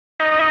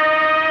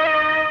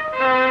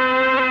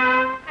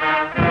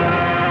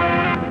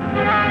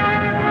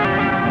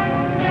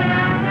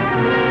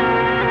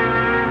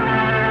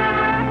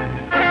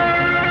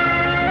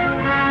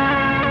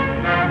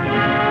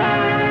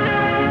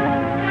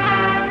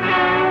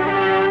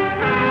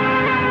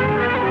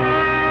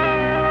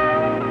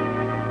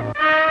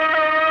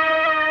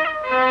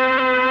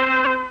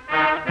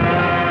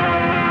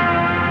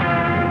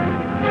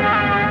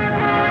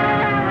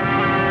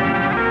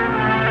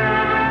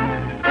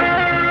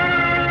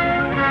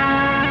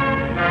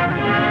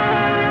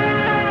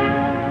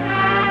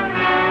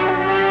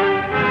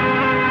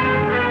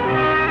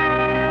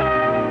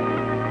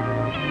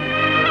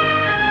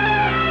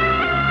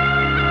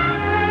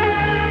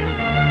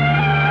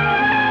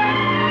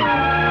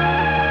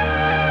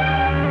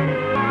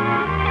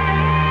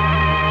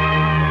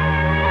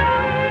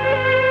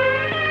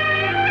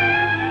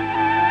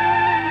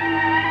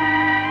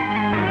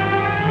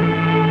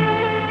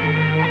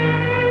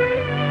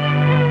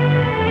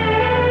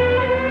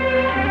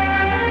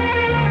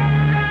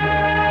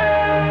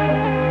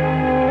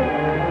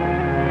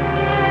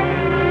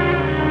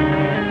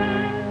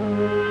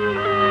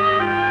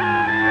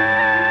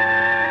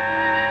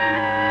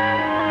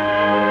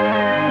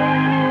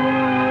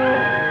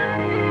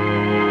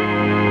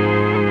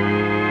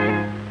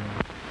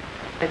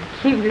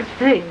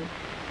Thing.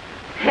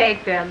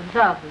 Peg, they're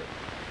lovely.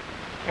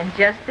 And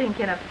just think,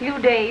 in a few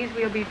days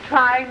we'll be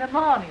trying them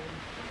on him.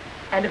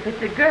 And if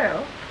it's a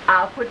girl,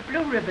 I'll put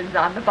blue ribbons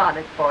on the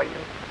bonnet for you.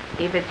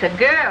 If it's a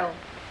girl,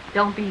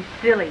 don't be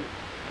silly.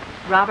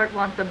 Robert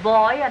wants a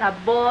boy, and a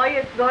boy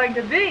it's going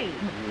to be.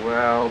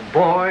 Well,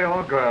 boy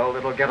or girl,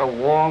 it'll get a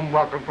warm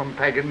welcome from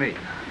Peg and me.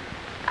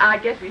 I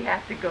guess we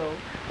have to go.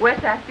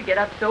 Wes has to get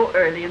up so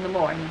early in the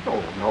morning.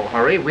 Oh, no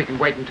hurry. We can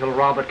wait until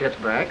Robert gets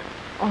back.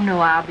 Oh, no,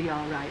 I'll be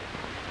all right.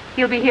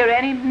 He'll be here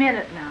any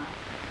minute now.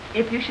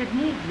 If you should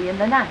need me in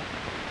the night,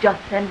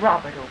 just send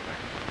Robert over.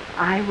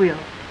 I will.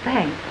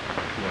 Thanks.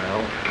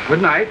 Well,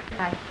 good night.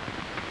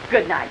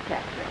 Good night,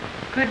 Catherine.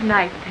 Good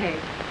night, Peg.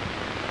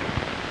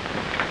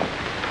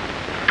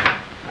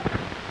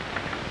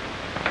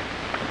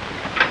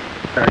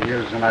 There he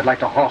is, and I'd like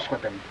to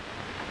horsewhip him.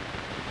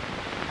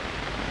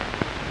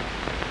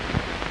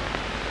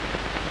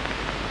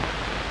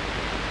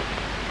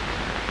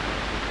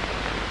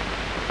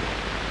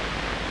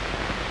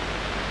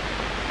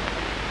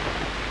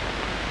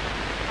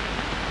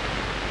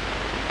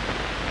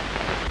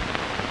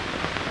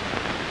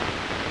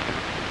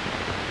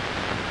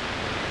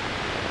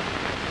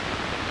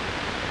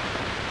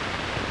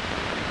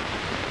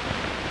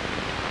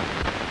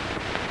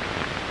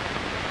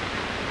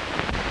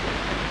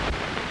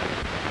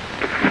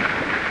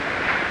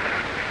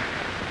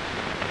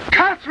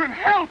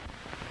 Help!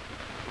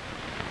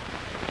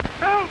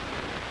 Help!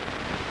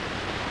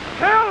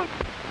 Help!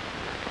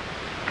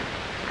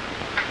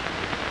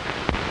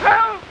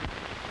 Help!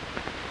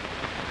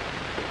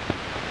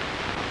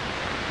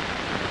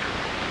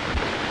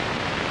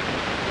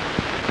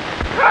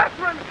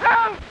 Katherine,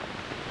 help!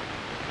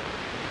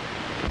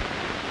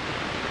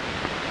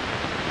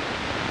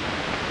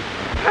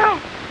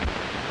 Help!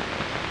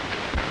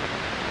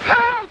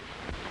 Help!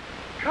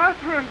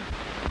 Katherine!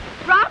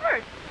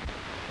 Robert!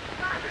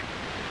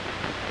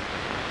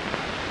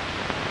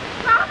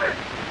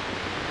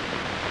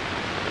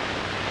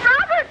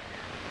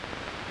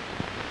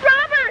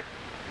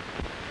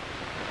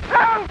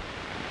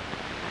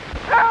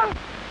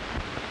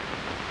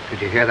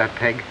 Did you hear that,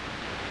 Peg?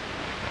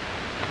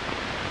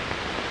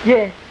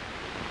 Yes.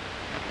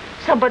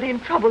 Somebody in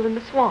trouble in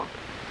the swamp.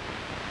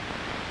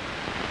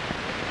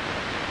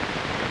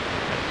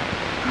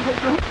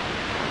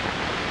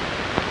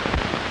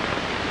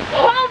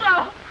 Hold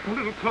on! A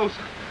little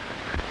closer.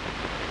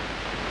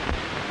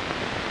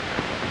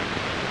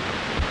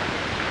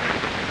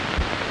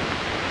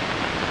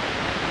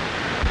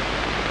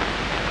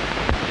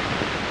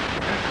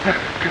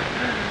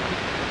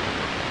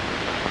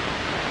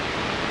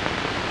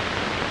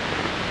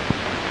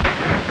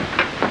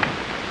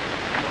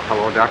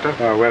 Hello, Doctor.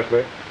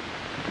 Wesley.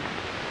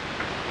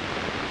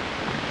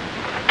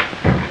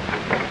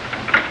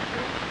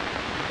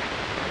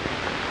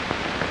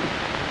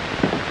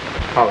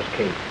 How's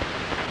Kate?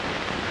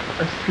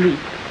 Asleep.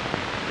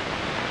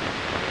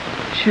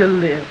 She'll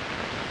live.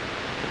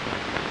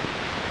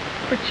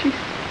 But she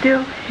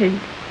still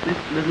hates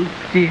this little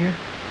dear.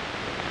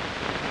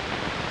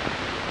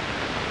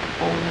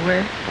 Oh,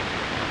 Wes.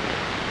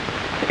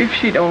 If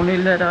she'd only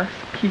let us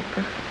keep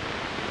her,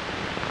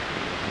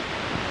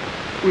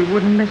 we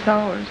wouldn't miss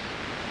ours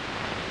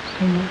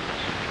so much.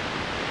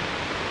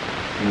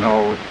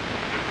 No,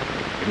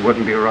 it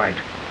wouldn't be right.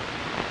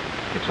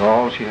 It's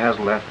all she has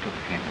left of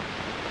him.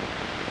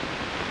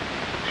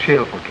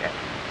 She'll forget.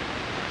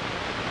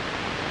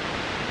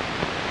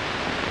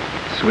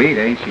 Sweet,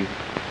 ain't she?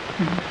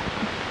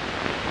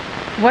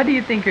 What do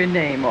you think her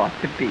name ought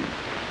to be?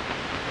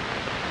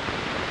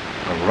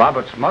 Well,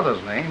 Robert's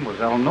mother's name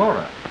was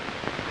Elnora.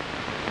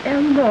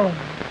 Elnora.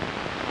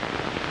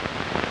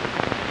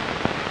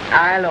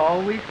 I'll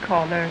always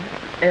call her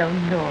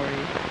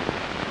Elnora.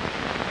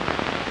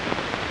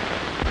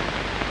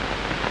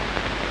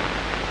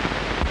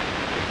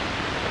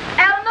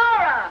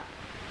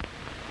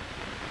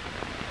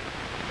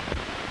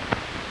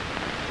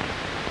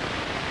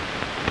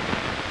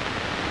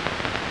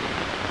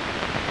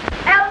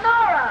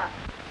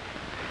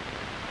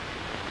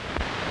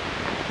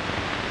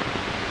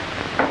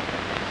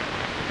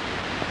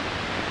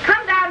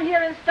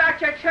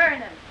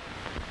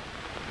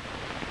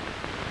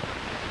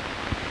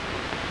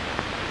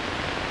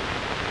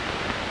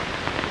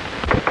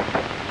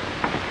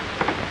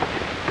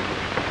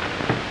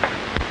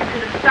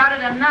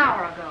 started an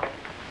hour ago.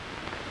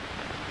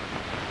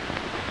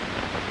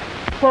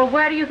 Well,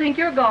 where do you think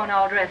you're going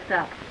all dressed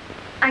up?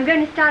 I'm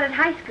going to start at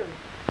high school.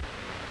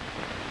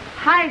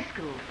 High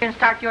school? You can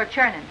start your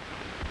churning.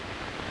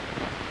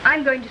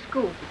 I'm going to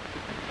school.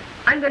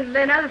 I'm going to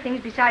learn other things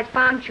besides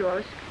farm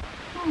chores.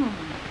 Well,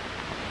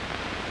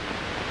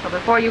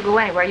 before you go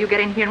anywhere, you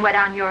get in here and wet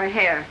down your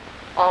hair.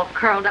 All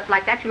curled up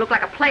like that, you look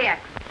like a play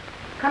act.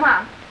 Come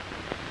on.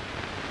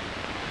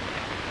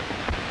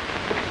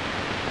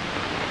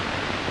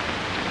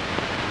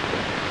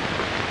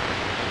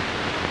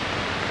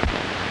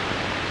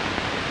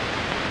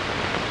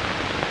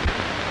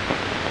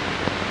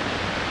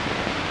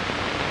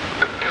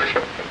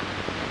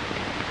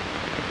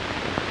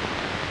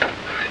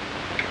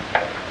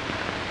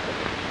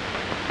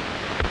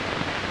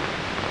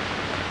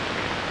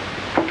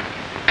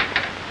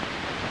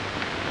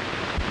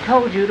 I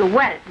told you to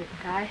wet it,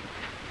 didn't I?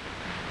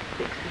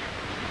 Fix it.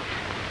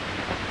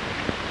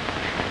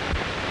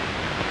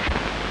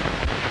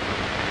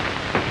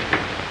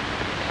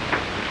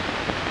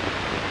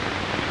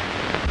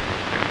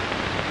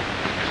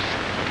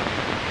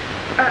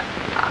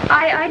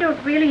 I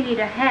don't really need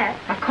a hat.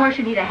 Of course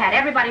you need a hat.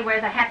 Everybody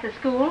wears a hat to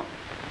school.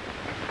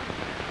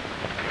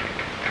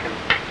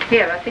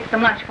 Here, I fixed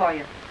some lunch for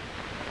you.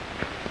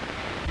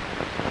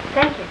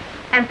 Thank you.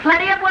 And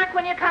plenty of work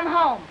when you come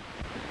home.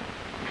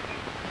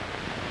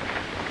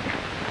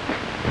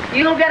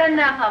 You'll get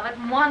enough of it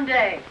in one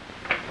day.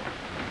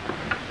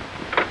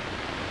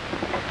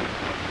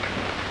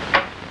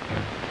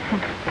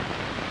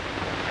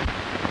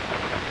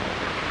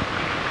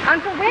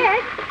 Uncle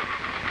Wes?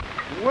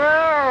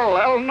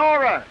 Well,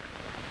 Elnora.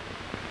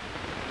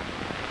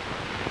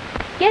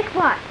 Guess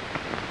what?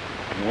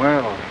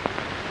 Well,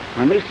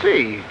 let me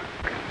see.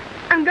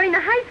 I'm going to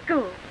high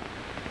school.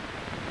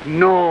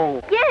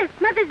 No. Yes,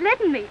 Mother's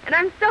letting me, and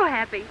I'm so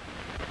happy.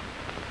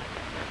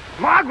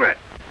 Margaret!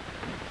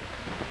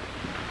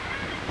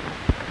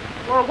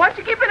 Well, what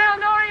you keeping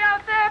Elnora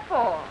out there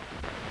for?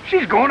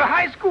 She's going to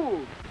high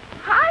school.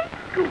 High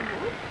school?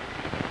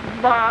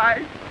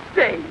 My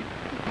days.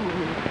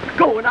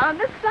 Going on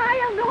this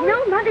side, Elnora?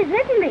 No, Mother's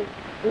letting me.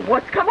 Well,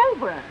 what's come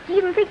over? She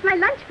even fixed my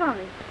lunch for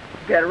me.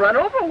 Better run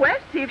over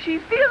West, see if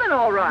she's feeling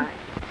all right.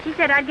 She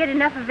said I'd get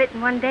enough of it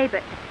in one day,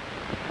 but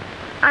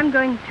I'm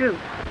going through.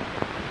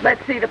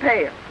 Let's see the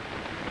pail.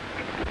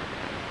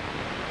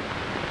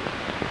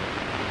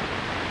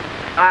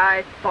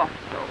 I thought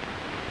so.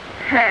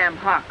 Ham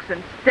hocks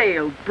and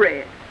stale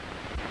bread.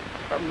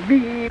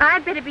 Me.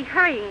 I'd better be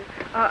hurrying,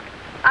 or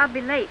I'll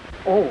be late.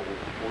 Oh,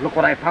 look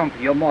what I found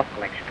for your moth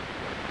collection.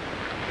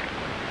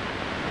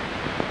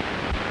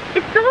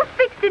 It's all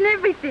fixed and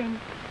everything.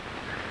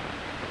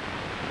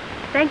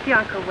 Thank you,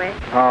 Uncle Wes.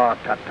 Oh,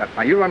 tut.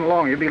 Now, you run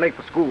along. You'll be late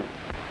for school.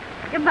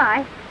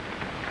 Goodbye.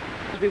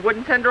 We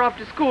wouldn't send her off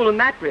to school in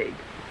that rig.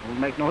 It'll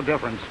make no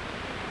difference.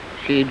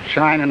 She'd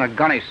shine in a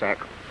gunny sack.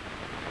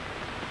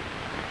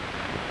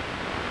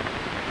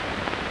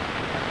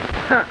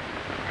 Huh.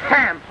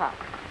 Ham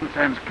hocks.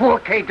 Nonsense. Poor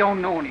Kate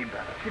don't know any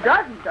better. She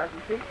doesn't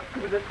she? She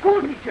was a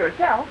school teacher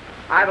herself.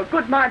 I have a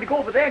good mind to go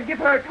over there and give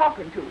her a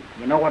talking to.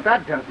 You know what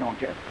that does, don't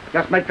you?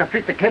 Just makes her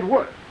treat the kid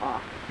worse.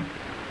 Ah.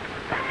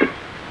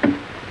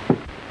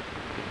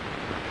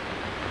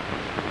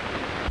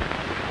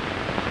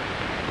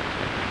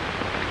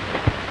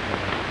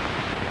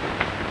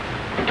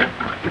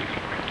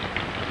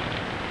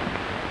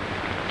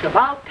 It's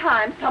about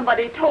time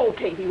somebody told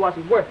Kate he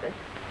wasn't worth it.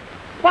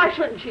 Why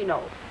shouldn't she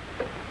know?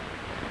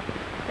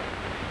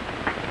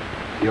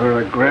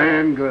 You're a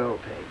grand girl,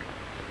 Peg.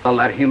 I'll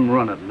let him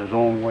run it in his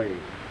own way.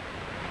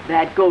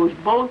 That goes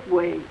both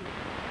ways.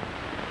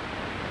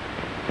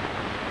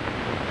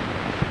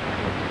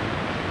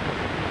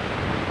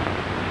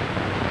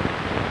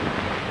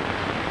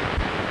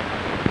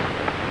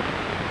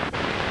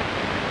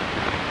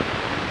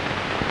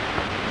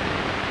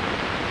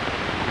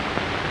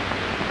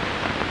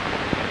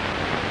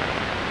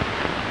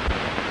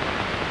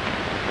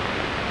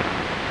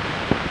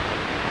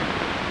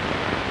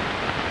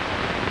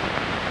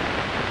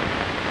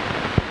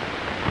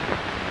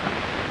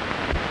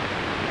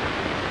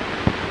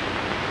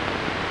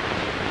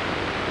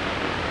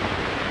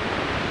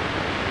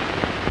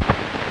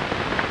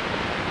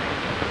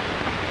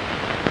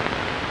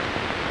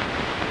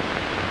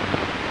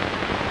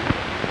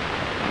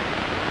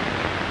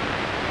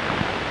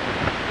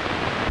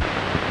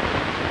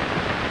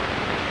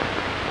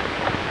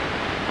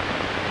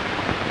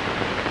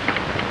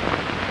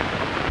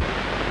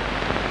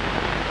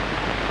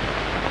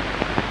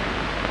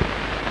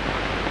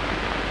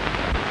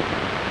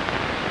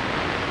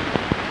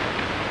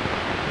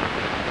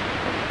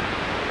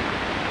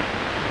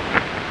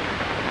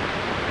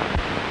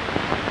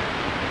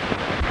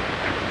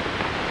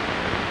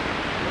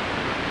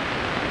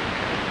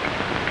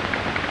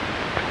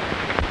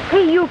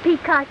 Hey, you,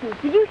 Pete Carson,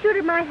 did you shoot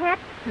at my hat?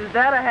 Is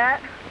that a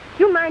hat?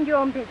 You mind your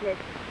own business.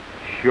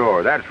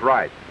 Sure, that's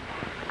right.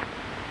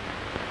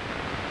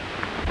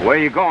 Where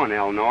you going,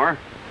 Elnora?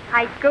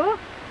 High school?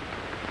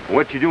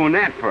 What you doing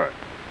that for?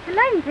 To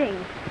learn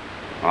things.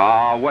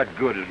 Oh, what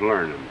good is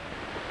learning?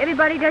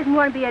 Everybody doesn't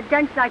want to be a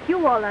dunce like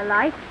you all their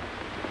life.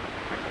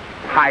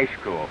 High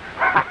school.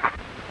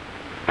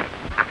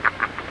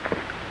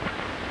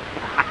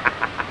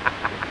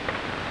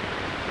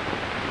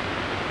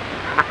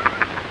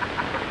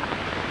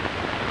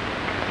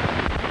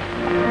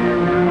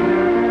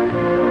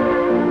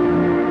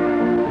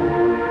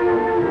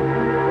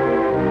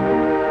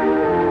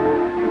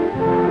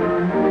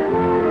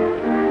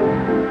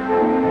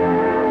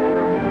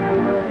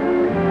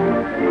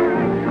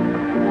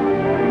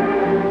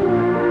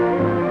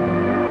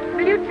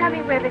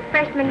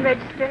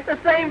 Register. The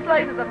same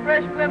place as the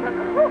fresh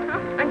women.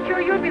 I'm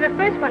sure you'll be the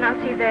first one I'll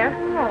see there.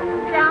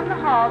 Oh, down the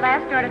hall,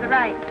 last door to the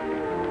right.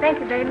 Thank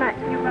you very much.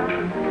 You're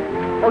welcome.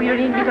 Oh, you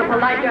needn't be so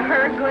polite to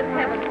her. Good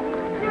heavens.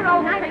 You're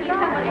all nice.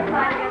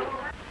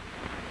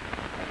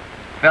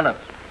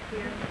 Phillips.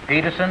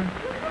 Peterson.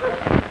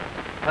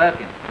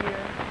 Perkins.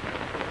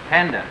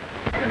 Pender.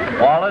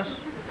 Wallace.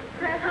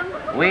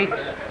 Weeks.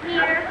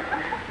 Here.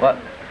 What?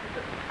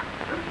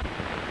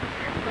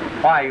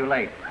 Why are you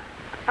late?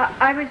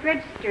 I was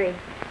registering.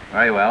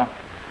 Very well.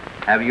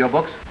 Have you your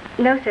books?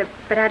 No, sir,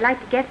 but I'd like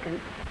to get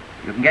them.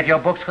 You can get your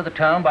books for the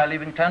term by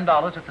leaving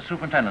 $10 at the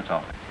superintendent's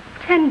office.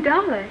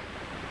 $10?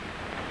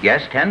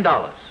 Yes,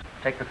 $10.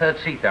 Take the third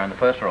seat there in the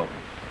first row.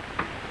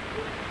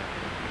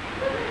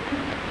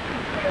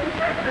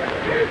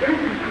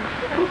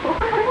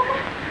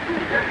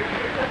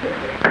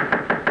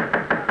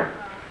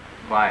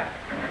 Quiet.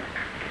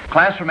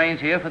 Class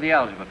remains here for the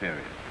algebra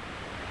period.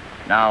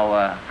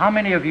 Now, how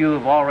many of you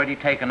have already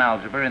taken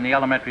algebra in the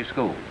elementary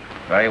schools?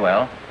 Very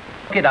well.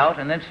 Look it out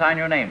and then sign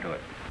your name to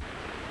it.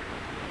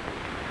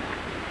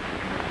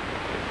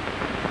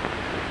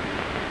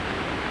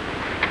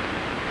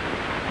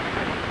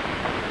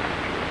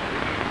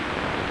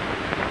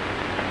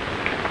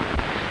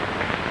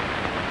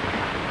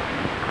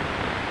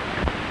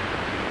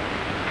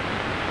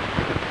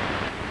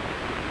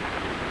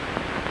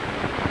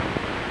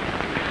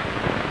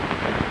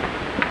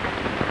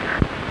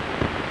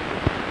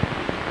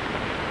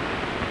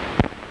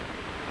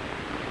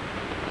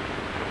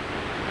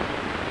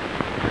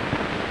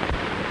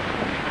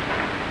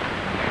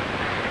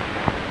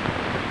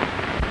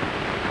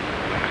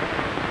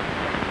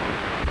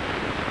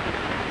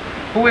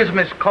 Who is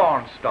Miss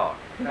Cornstalk?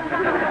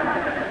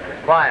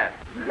 Quiet.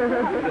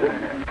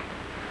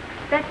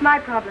 That's my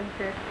problem,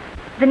 sir.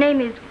 The name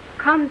is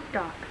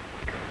Comstock.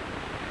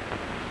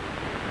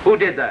 Who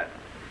did that?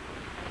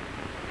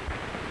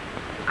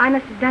 I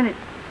must have done it.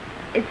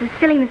 It's a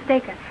silly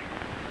mistake.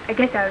 I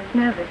guess I was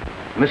nervous.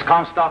 Miss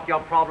Comstock, your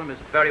problem is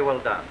very well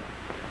done.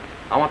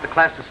 I want the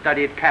class to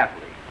study it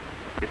carefully.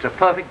 It's a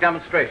perfect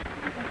demonstration.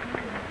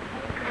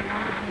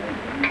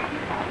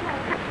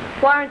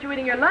 Why aren't you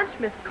eating your lunch,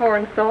 Miss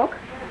Cornstalk?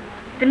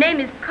 The name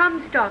is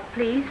Comstock,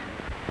 please.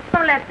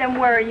 Don't let them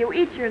worry you.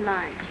 Eat your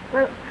lunch.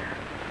 Well,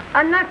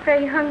 I'm not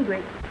very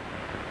hungry.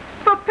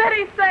 For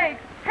pity's sake,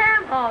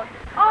 ham hocks.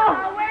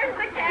 Oh, where's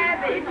the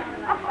cabbage?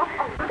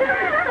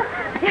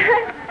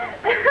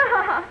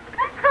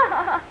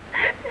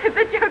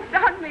 The joke's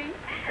on me.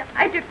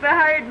 I took the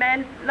hired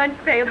man's lunch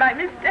pail by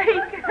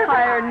mistake.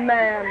 Hired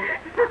man.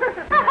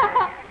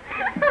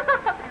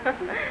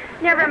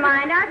 Never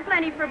mind. I've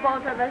plenty for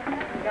both of us.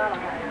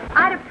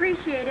 I'd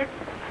appreciate it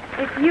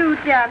if you'd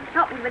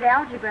help me with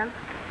algebra.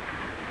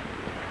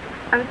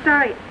 I'm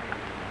sorry.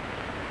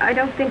 I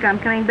don't think I'm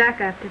coming back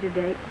after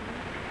today.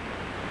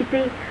 You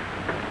see,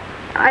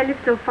 I live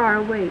so far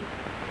away.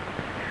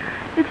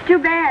 It's too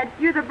bad.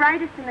 You're the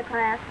brightest in the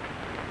class.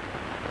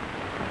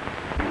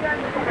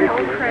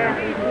 Oh, crap.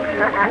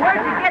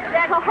 Where'd you get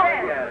that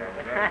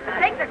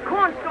crap? Take the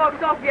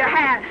cornstalks off your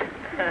hat.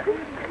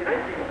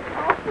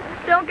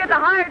 Don't get the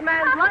hired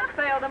man's lunch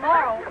pail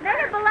tomorrow. Make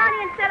it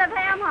bologna instead of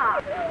ham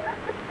hocks.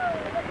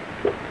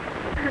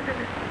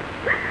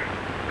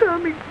 Call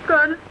me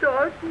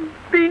cornstalk and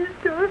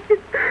beanstalk.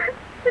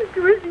 And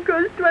tuition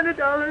costs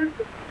 $20.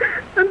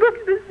 And books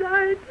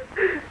besides.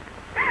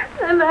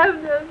 And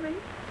laughed at me.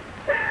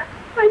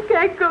 I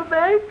can't go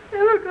back.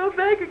 Never go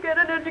back and get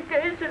an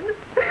education.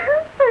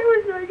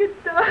 I wish I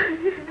could die.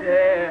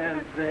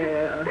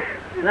 There.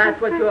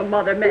 That's what your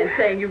mother meant,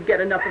 saying you'd get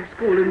enough of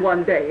school in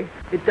one day.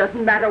 It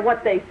doesn't matter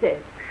what they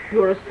said.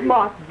 You're a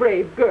smart,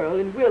 brave girl,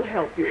 and we'll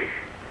help you.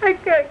 I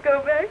can't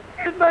go back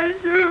in my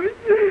shoes.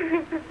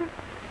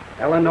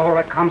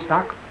 Elnora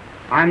Comstock,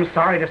 I'm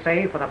sorry to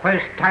say, for the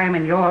first time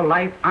in your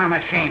life, I'm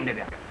ashamed of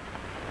you.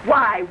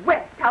 Why,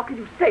 West, how can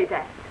you say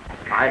that?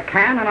 I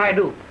can and I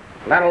do.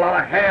 Let a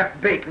lot of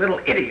half-baked little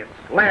idiots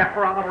laugh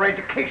around our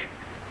education.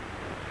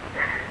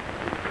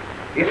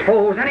 You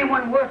suppose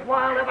anyone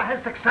worthwhile ever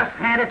has success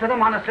handed to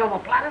them on a silver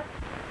platter?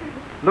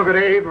 Look at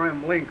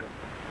Abraham Lincoln.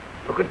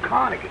 Look at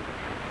Carnegie.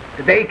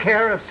 Did they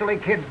care if silly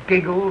kids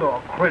giggled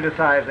or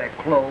criticized their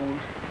clothes?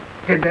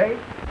 Did they?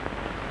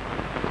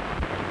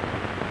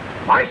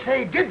 I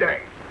say, did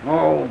they?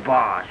 Oh,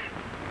 bosh.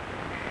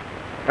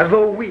 As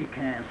though we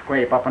can't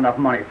scrape up enough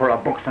money for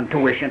our books and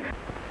tuition.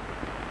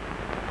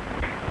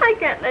 I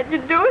can't let you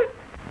do it.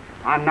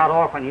 I'm not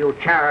offering you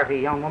charity,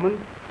 young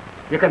woman.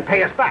 You can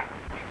pay us back.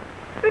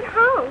 But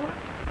how?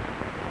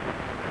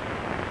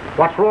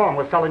 What's wrong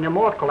with selling your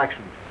morse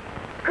collection?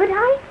 Could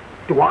I?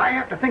 Do I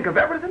have to think of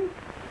everything?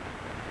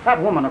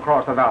 That woman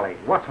across the valley,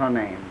 what's her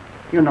name?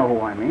 You know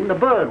who I mean, the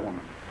bird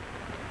woman.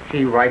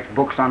 She writes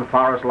books on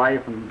forest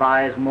life and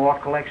buys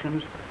morse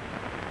collections.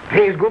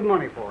 Pays good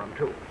money for them,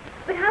 too.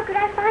 But how could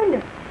I find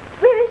her?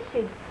 Where is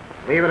she?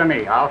 Leave it to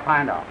me. I'll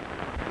find out.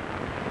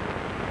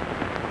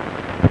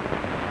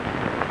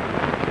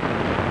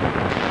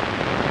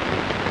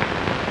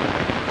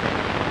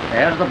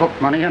 There's the book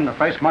money and the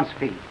first month's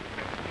fee.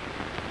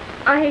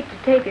 I hate to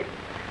take it.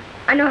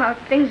 I know how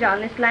things are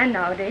on this land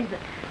nowadays, but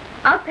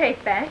I'll pay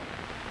it back.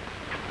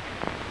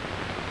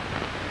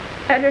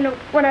 I don't know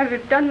what I would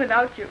have done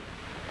without you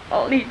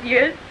all these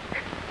years.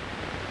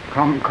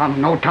 Come.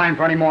 No time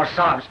for any more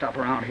sob stuff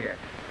around here.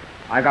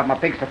 I got my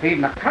pigs to feed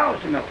and the cows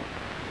to milk.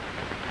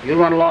 You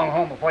run along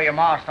home before your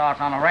ma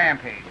starts on a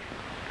rampage.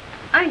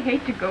 I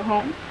hate to go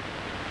home.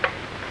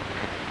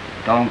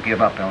 Don't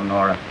give up,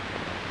 Elnora.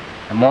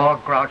 The more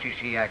grouchy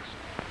she acts,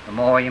 the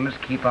more you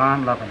must keep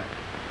on loving her.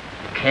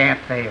 You can't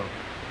fail.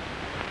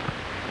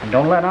 And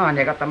don't let on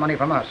you got the money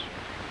from us.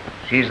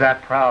 She's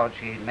that proud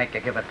she'd make you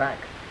give it back.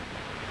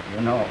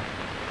 You know.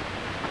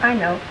 I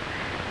know.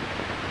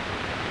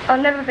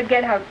 I'll never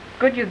forget how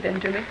good you've been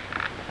to me.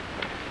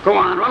 Go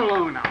on, run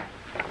along now.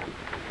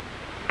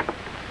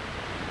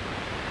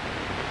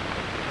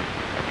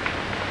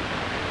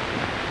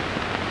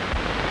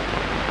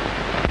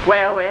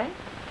 Well,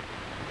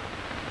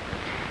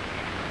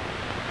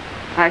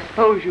 I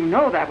suppose you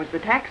know that was the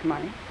tax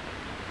money.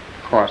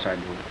 Of course I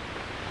do.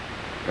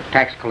 But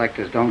tax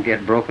collectors don't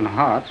get broken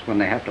hearts when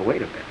they have to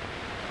wait a bit.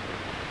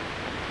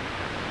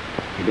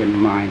 You didn't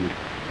mind.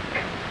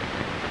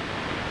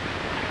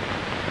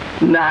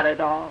 Not at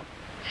all.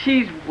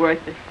 She's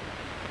worth it.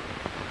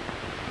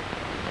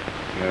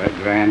 You're a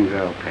grand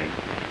girl, Peg.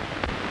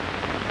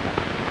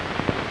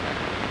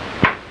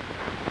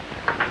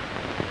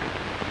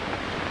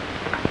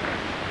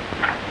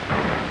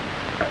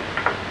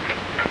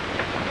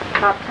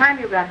 About time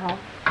you got home.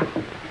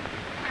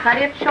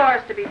 Plenty of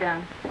chores to be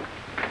done.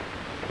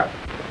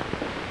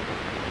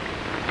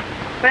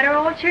 Better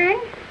old churn?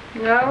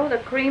 No, the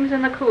cream's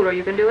in the cooler.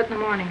 You can do it in the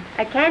morning.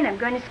 I can't. I'm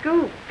going to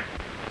school.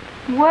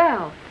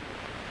 Well,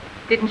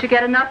 didn't you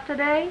get enough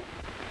today?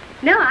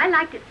 No, I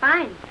liked it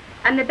fine.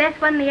 I'm the best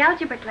one in the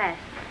algebra class.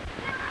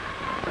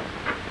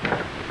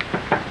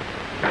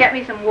 Get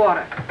me some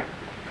water.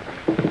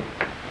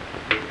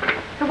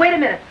 So wait a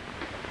minute.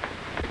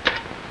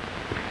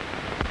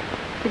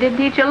 You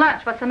didn't eat your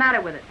lunch. What's the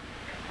matter with it?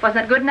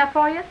 Wasn't it good enough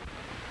for you?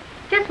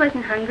 Just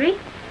wasn't hungry.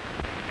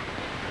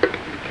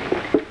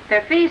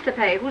 There are fees to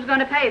pay. Who's going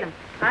to pay them?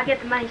 I'll get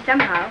the money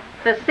somehow.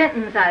 The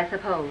Sintons, I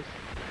suppose.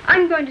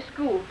 I'm going to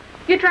school.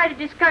 You tried to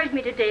discourage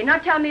me today,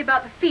 not tell me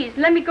about the fees,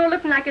 and let me go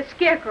looking like a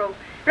scarecrow.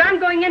 But I'm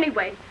going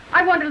anyway.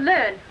 I want to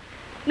learn.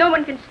 No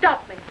one can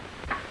stop me.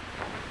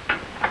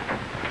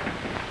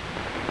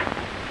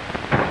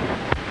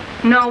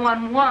 No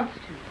one wants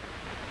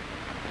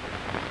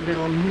to.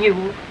 Little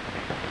mule.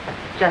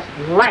 Just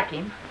like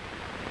him.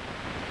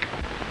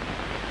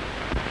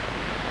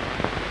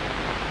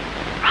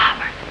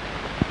 Robert.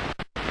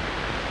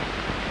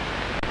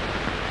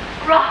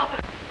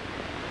 Robert.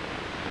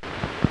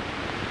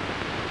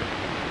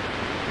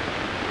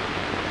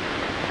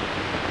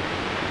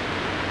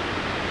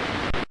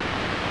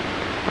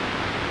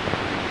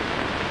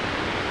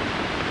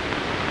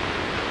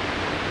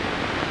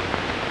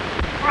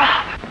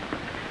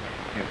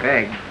 Hey,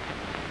 Peg.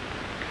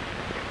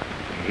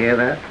 You hear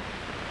that?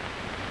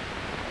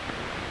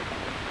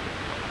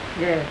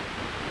 Yes.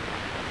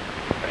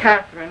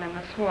 Katherine in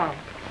the swamp.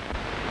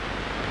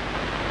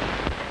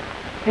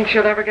 Think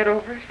she'll ever get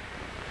over it?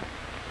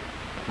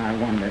 I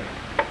wonder.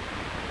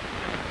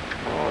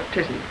 Oh, it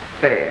isn't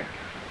fair.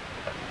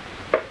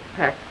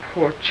 That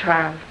poor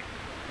child.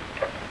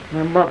 And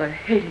her mother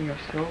hating her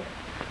so.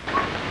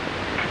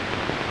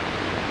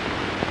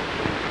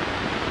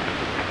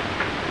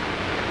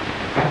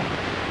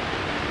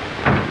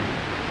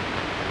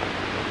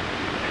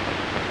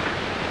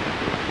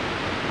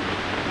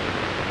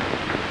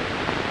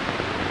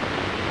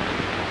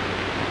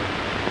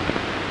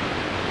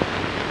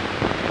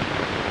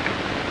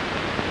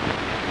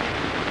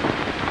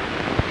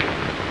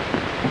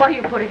 What are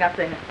you putting up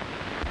there?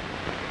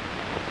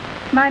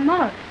 My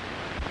moths.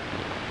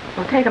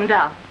 Well, take them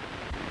down.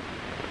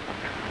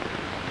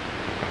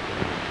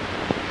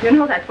 You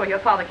know that's where your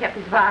father kept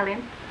his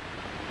violin.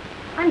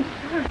 I'm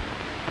sorry.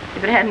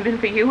 If it hadn't been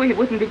for you, he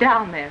wouldn't be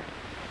down there.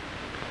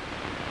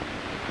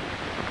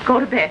 Go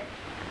to bed.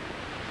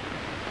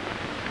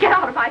 Get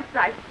out of my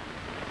sight.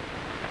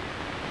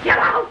 Get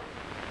out!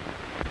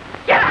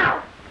 Get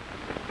out!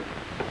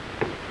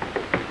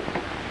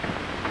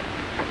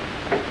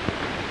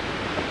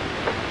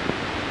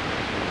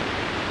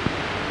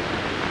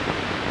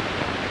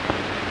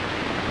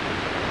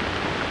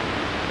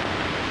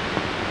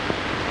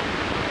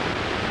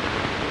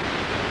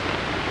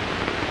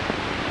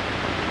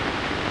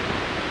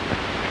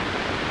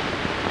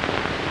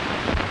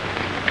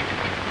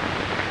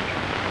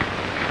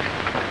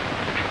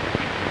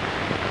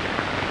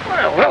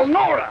 Well,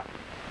 Elnora!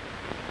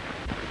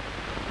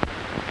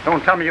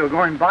 Don't tell me you were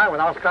going by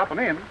without stopping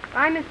in.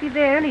 I must be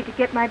there early to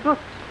get my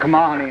books. Come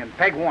on in.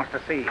 Peg wants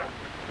to see you.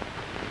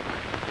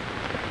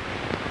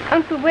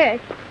 Uncle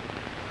Wes,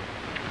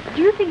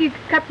 do you think you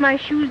could cut my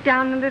shoes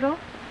down a little?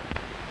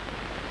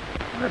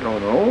 I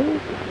don't know.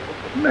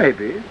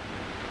 Maybe.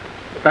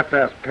 Let's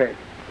ask Peg.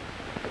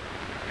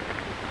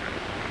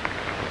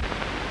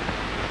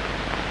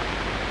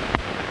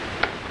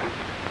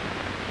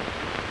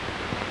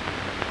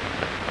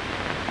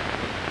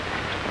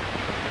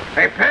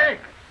 Hey, Peg!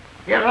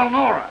 Here's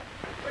Elnora.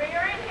 Bring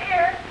her in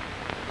here.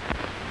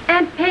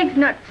 Aunt Peg's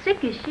not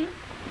sick, is she?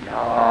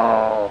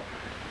 No.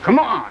 Come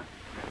on.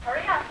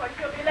 Hurry up, or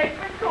she'll be late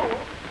for school.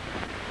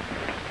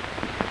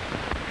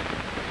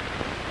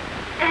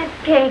 Aunt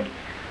Peg,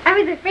 I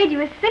was afraid you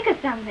were sick or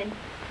something.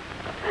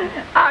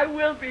 I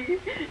will be,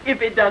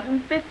 if it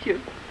doesn't fit you.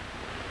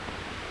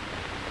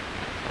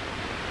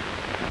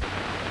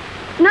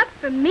 Not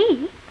for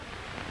me.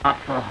 Not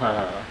for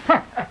her.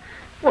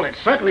 Well,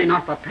 it's certainly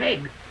not for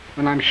Peg.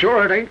 And I'm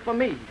sure it ain't for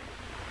me.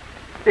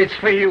 It's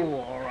for you,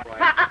 all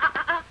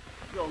right.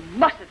 You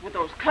mustn't with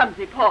those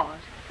clumsy paws.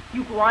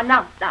 You go on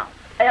now.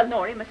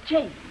 Elnora must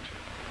change.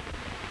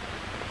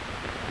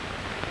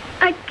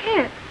 I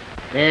can't.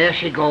 There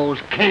she goes,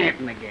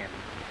 canting again.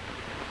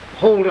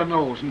 Hold her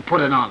nose and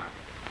put it on her.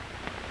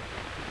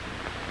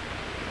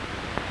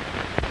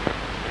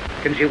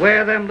 Can she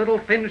wear them little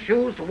thin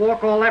shoes to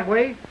walk all that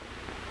way?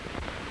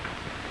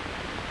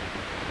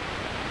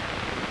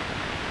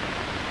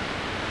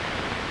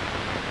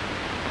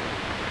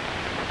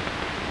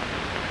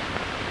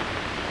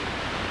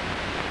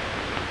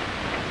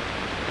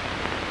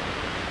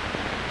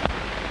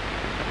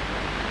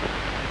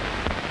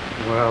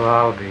 Well,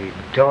 I'll be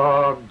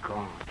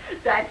doggone.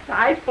 That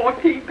size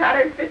 14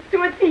 pattern fits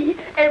to a T,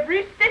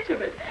 every stitch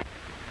of it.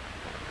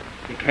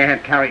 You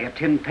can't carry a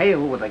tin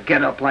pail with a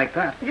get-up like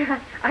that.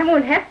 I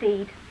won't have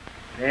to eat.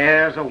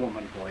 There's a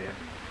woman for you.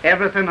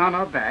 Everything on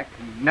her back,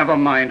 never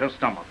mind her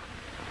stomach.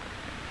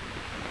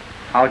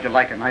 How'd you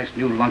like a nice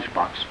new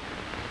lunchbox?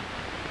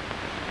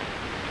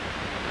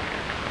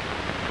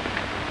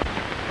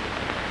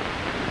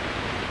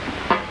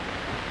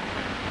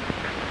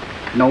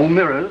 No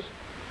mirrors,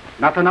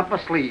 nothing up her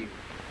sleeve.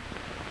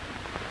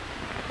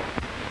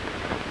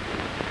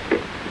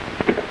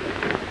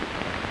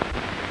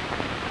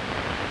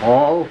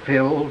 All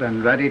filled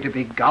and ready to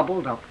be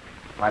gobbled up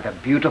by the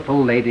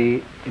beautiful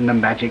lady in the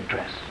magic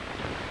dress.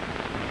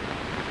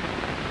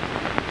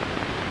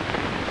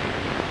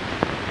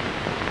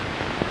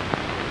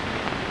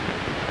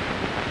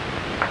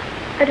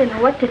 I don't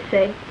know what to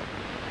say.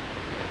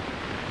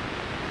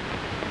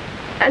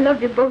 I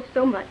love you both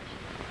so much.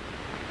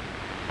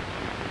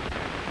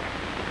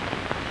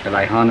 Shall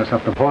I harness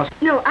up the horse?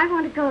 No, I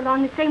want to go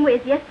along the same way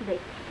as yesterday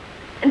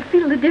and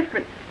feel the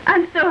difference.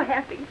 I'm so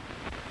happy.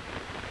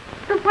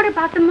 But what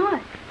about the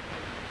moth?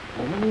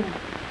 Oh,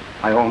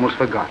 I almost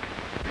forgot.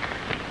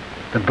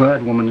 The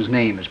bird woman's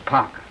name is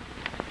Parker.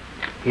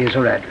 Here's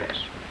her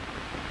address.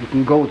 You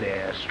can go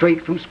there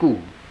straight from school.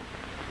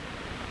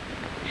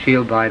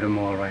 She'll buy them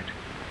all right.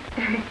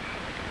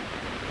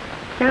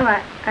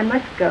 Now I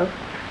must go.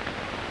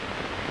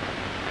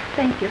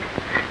 Thank you.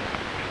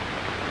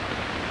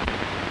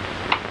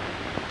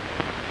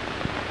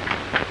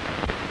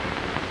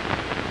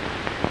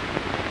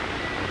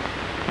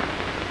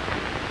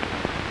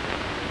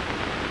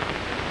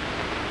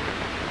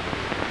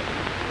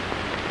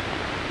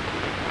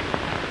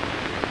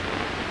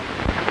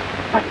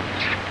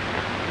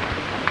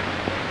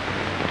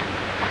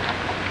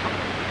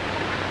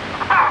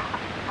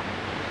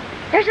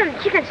 There's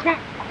some chicken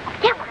snacks.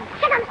 Get one.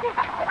 Chicken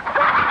snacks.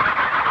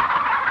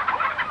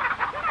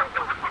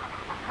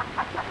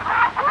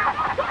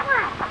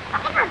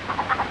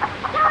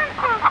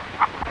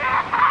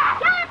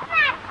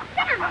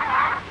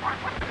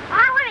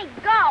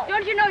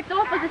 Don't you know it's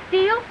awful to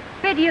steal?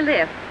 Where do you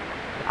live?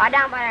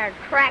 Down by the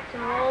tracks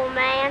of an old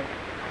man.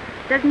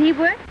 Doesn't he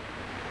work?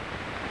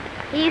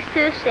 He's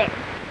too sick.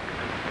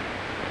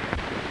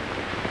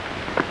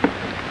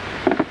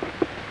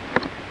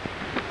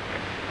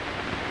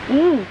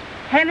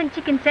 Ham and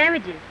chicken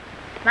sandwiches.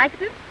 Like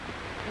them?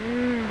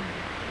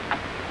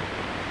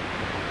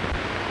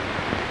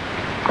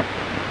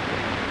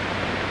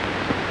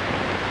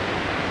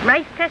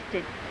 Rice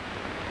custard.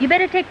 You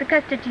better take the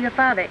custard to your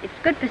father. It's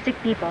good for sick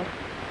people.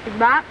 The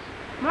box?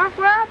 More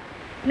grub?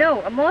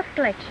 No, a moth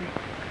collection.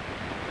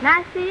 Can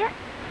I see it?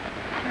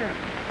 Sure.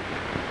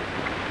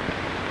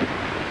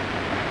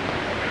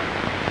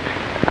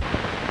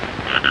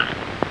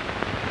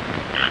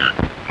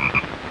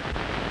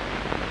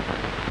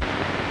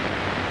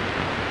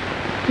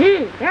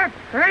 Gee, they're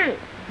pretty.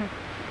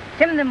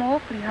 Some of them are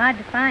awfully hard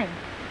to find.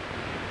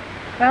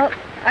 Well,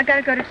 I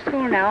gotta go to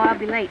school now. I'll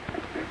be late.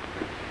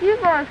 You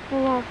go to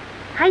school.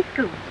 High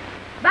school.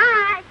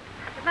 Bye.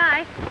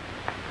 Bye.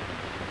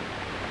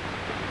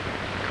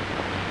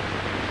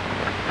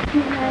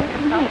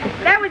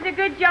 That was a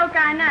good joke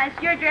on us.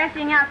 You're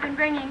dressing up and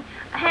bringing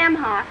a ham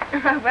hock.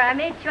 Well, I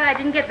made sure I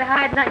didn't get the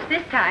hard lunch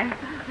this time.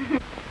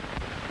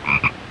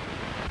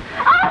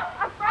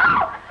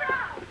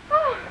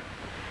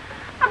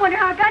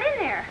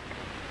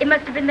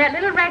 must have been that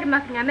little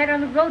ragamuffin I met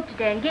on the road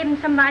today and gave him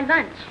some of my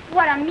lunch.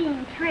 What a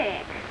mean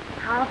trick.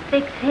 I'll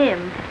fix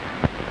him.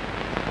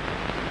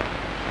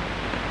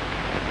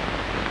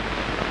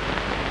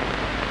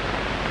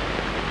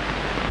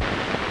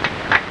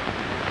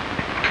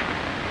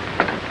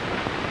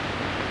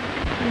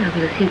 Well,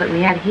 we'll see what we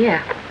have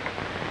here.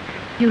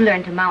 You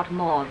learn to mount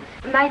moths.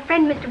 My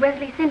friend, Mr.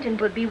 Westley Sinton,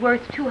 would be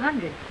worth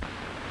 200.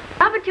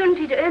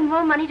 Opportunity to earn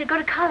more money to go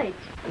to college.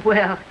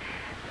 Well,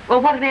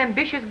 what an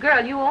ambitious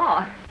girl you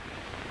are.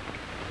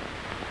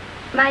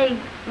 My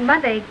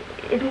mother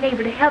isn't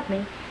able to help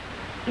me.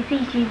 You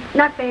see, she's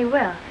not very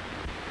well.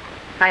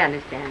 I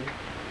understand.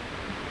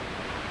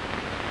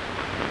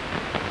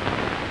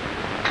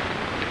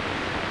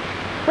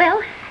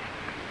 Well,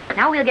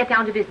 now we'll get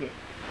down to business.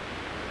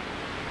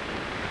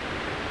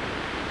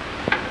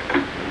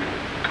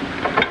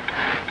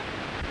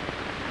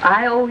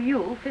 I owe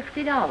you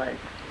 $50.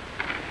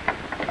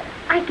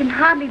 I can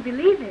hardly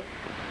believe it.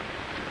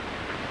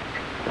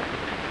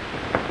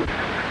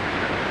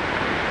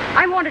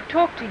 I want to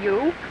talk to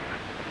you.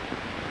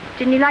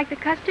 Didn't you like the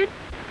custard?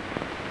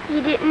 He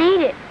didn't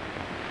eat it.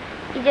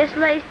 He just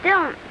lay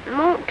still and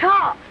won't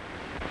talk.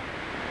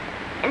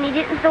 And he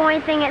didn't throw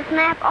anything at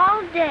Snap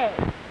all day.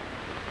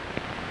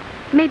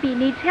 Maybe he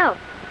needs help.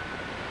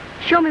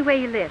 Show me where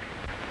you live.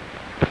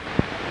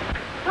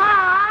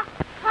 Pa!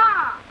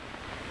 Pa!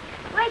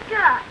 Wake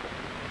up!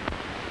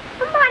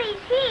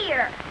 Somebody's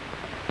here!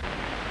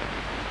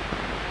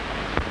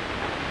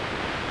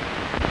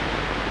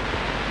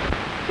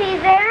 See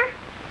there?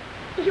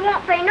 You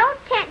won't pay no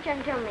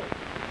attention to me.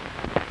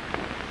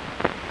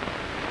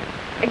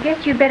 I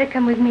guess you'd better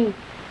come with me.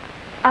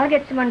 I'll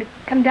get someone to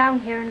come down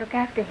here and look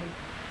after him.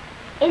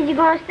 Is he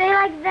gonna stay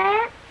like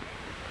that?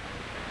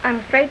 I'm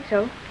afraid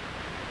so.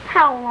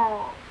 How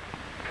long?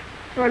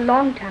 For a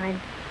long time.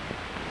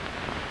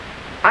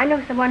 I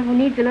know someone who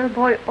needs a little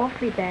boy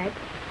awfully bad.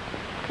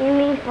 You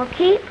mean for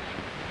keeps?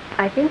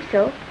 I think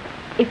so.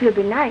 If you'll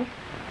be nice.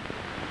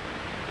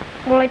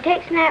 Will it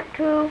take Snap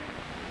too?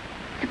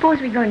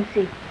 Suppose we go and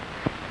see.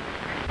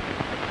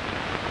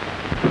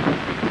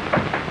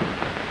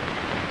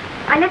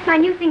 I left my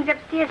new things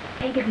upstairs.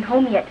 Peg isn't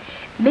home yet.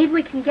 Maybe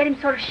we can get him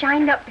sort of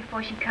shined up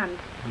before she comes.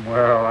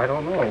 Well, I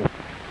don't know.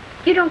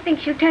 You don't think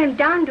she'll turn him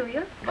down, do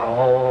you?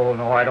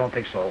 No, I don't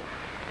think so.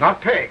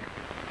 Not Peg.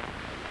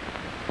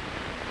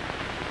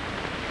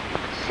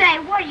 Say,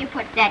 what do you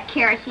put that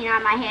kerosene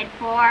on my head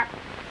for?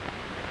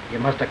 You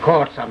must have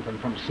caught something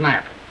from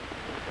Snap.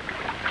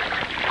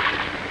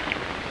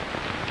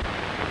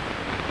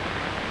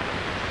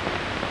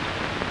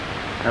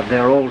 That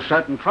there old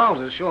shirt and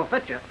trousers sure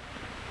fit you.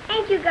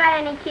 Ain't you got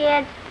any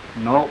kids?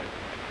 No.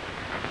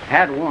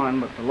 Had one,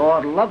 but the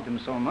Lord loved him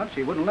so much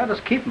he wouldn't let us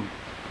keep him.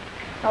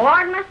 The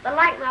Lord must have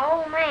liked my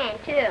old man,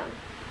 too.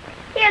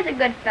 He was a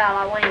good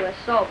fellow when he was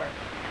sober.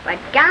 But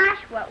gosh,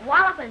 what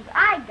wallopings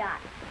I got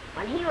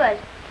when he was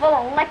full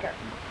of liquor.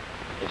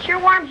 It sure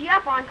warms you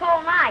up on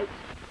cold nights.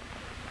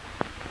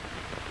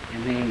 You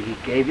mean he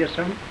gave you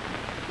some?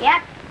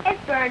 Yep, it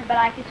burned, but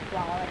I could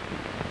swallow it.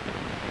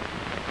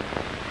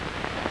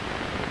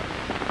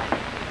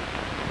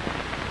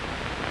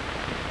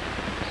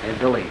 Say,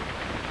 Billy,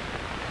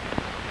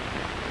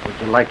 would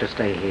you like to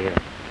stay here?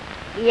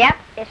 Yep,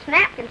 if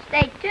Snap can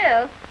stay,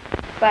 too.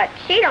 But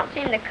she don't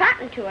seem to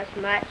cotton to us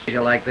much.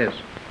 You like this?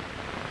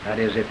 That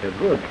is, if you're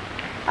good.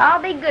 I'll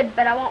be good,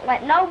 but I won't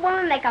let no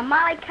woman make a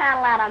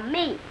mollycoddle out of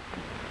me.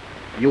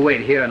 You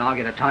wait here and I'll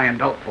get a tie and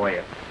belt for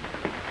you.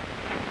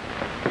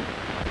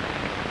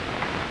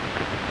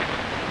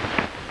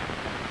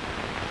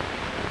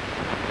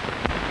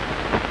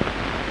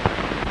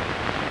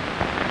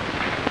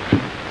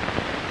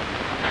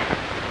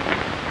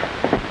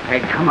 Hey,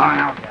 come on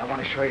out there. I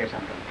want to show you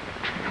something.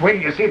 Wait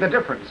till you see the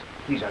difference.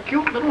 He's a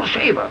cute little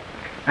shaver,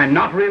 and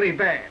not really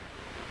bad.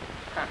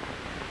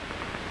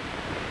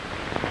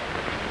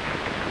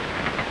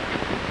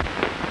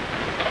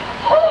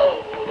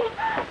 Oh,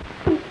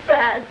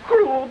 bad,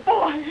 cruel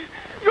boy.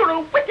 You're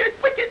a wicked,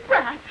 wicked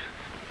brat.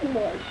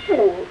 My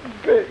poor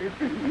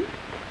baby.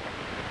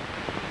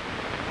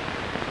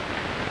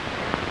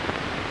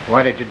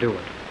 Why did you do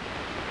it?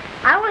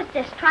 I was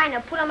just trying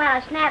to put him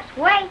out of Snap's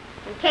way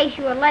in case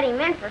you would let him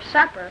in for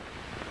supper.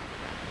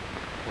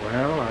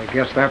 Well, I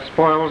guess that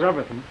spoils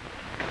everything.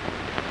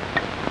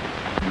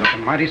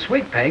 Looking mighty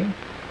sweet, Peg.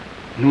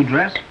 New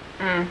dress?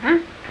 Mm-hmm.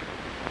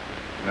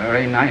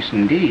 Very nice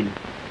indeed.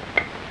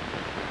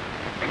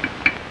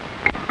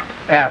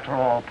 After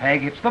all,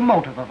 Peg, it's the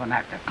motive of an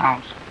act that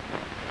counts.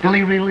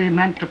 Billy really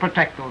meant to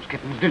protect those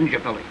kittens, didn't you,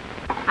 Billy?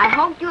 I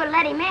hoped you would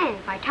let him in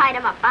if I tied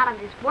him up out of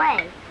his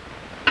way.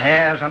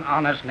 There's an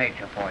honest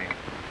nature for you.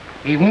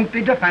 He won't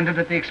be defended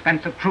at the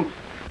expense of truth.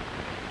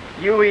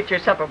 You eat your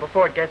supper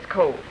before it gets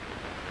cold.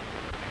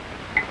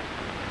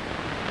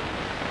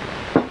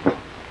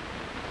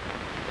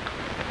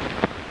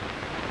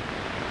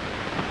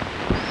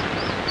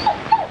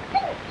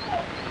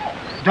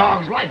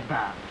 Dogs like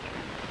that.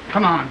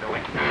 Come on,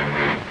 Billy.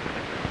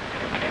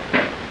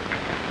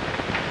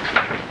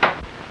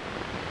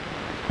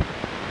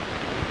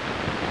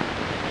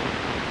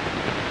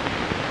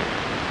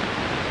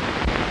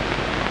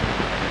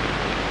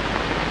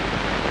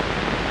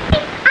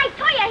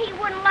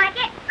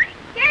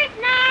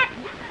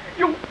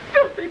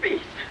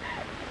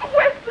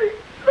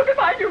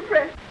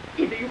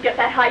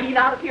 Gene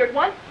out of here at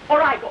once,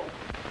 or I go.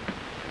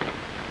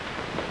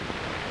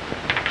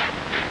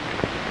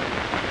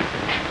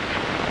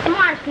 Come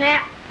on,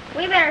 Snap.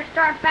 We better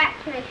start back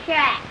to the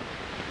shack.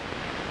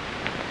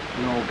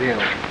 No, Bill.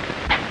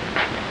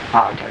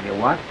 I'll tell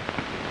you what.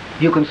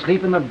 You can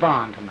sleep in the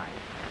barn tonight.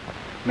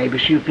 Maybe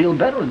she'll feel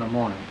better in the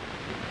morning.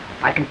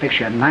 I can fix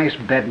you a nice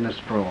bed and a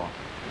straw.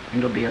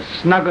 And it'll be as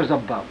snug as a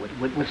bug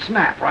with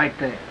Snap right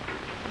there.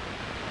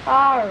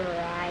 All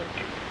right.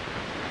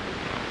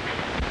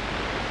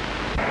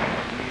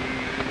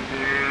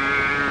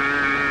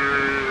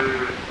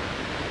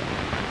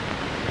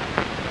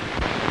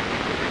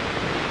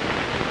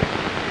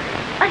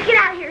 Let's get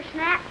out of here,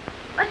 Snap.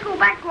 Let's go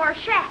back to our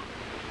shack.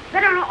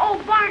 Better than an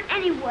old barn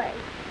anyway.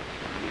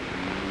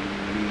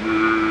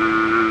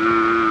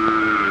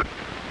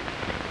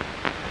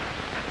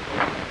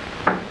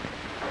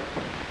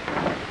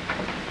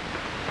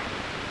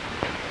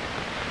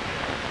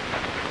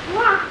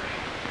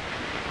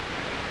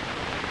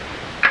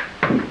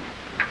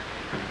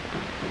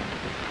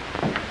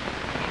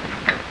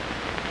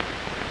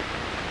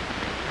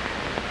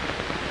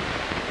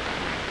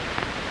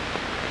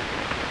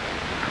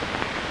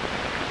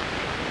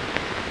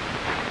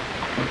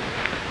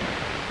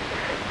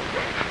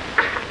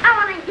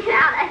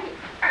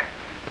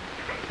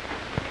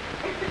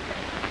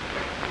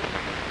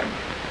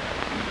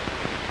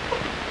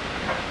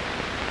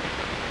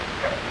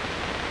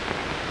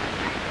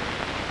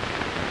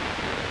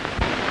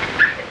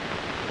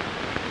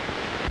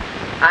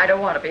 I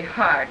don't want to be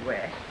hard,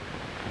 Wes,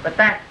 but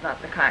that's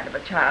not the kind of a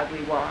child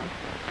we want.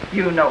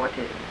 You know it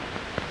isn't.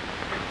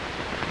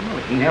 Well,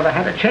 he never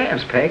had a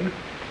chance, Peg.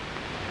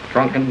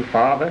 Drunken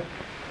father,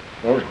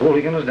 those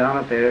hooligans down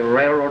at the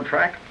railroad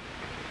track.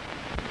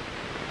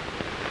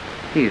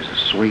 He's a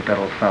sweet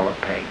little fellow,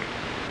 Peg.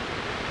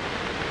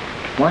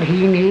 What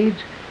he needs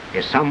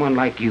is someone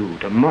like you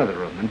to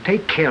mother him and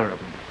take care of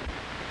him.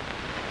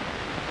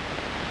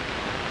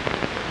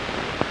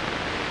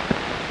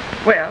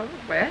 Well,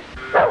 Wes?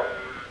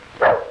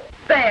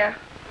 There.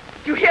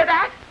 Do you hear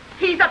that?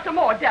 He's up to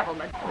more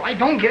devilment. All right,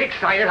 don't get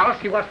excited. I'll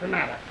see what's the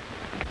matter.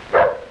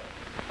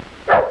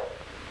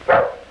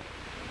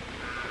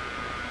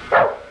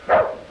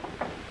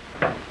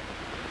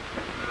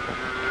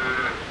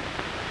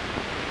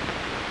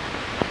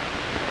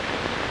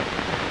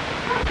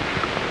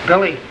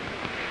 Billy.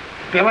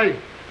 Billy.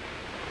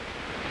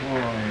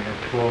 Oh, you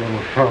poor little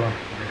fella.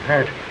 You're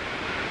hurt.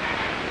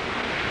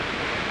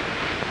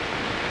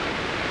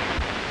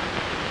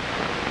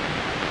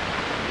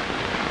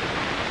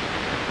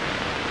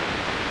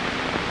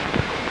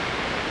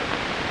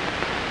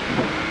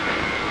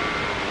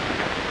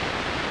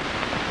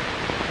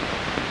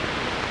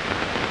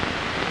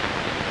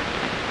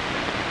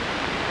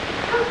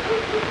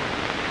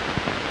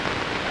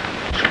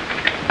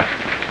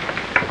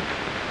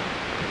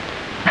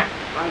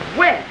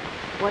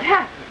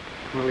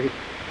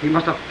 He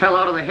must have fell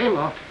out of the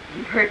hayloft.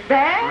 You hurt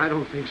bad? I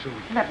don't think so.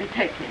 Let me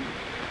take him.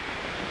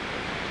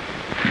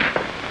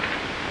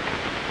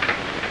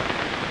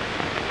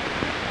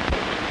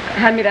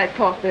 Hand me that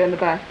cloth there in the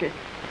basket.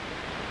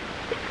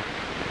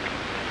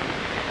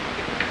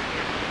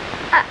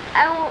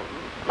 I want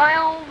my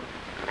old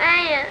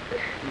man.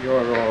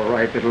 You're all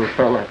right, little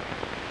fella.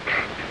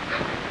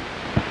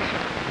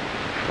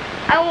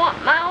 I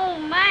want my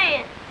old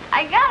man.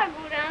 I gotta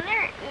go down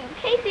there in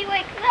case he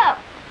wakes up.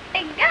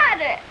 I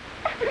got it.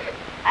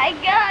 I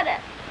got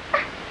it.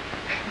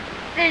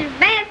 There's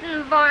bants in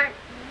the barn,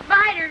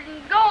 spiders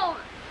and gold.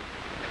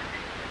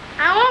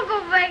 I won't go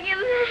back in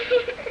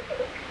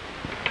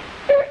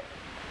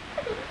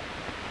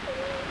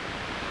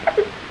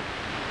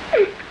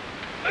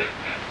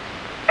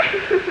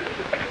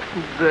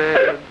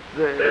there.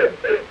 There.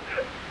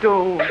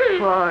 Don't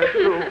cry,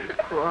 don't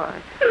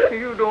cry.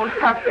 You don't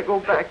have to go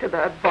back to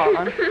that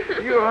barn.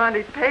 Your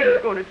Auntie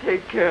Peg's going to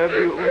take care of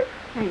you.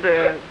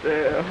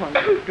 There,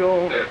 honey,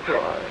 don't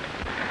cry.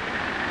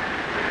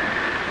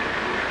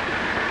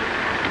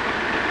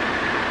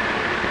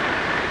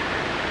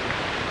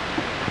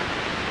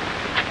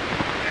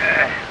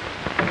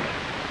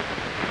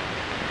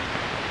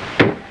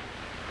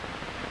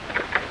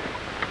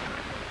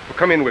 Well,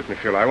 come in with me,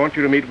 Phil. I want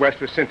you to meet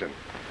Westley Sinton.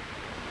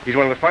 He's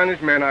one of the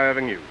finest men I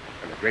ever knew,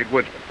 and a great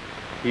woodsman.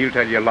 He'll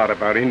tell you a lot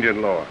about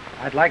Indian lore.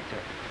 I'd like to.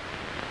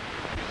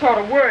 Sort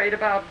of worried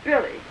about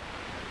Billy.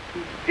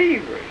 He's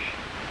feverish.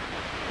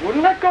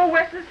 Wouldn't let go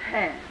Wes's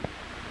hand.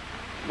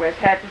 Wes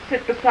had to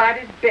sit beside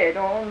his bed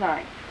all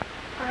night.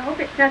 I hope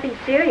it's nothing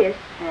serious.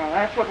 Well,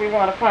 that's what we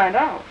want to find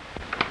out.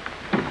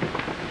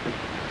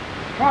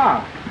 Ah,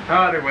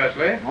 Howdy,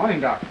 Wesley.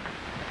 morning, Doc.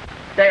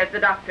 There's the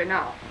doctor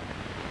now.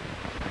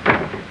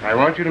 I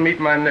want you to meet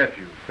my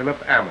nephew,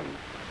 Phillip Ammon,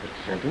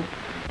 Mr. Sinton.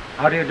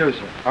 How do you do,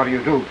 sir? How do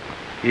you do?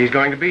 He's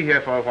going to be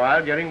here for a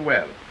while, getting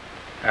well,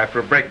 after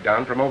a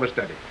breakdown from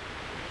overstudy.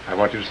 I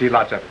want you to see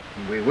lots of it.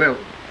 We will.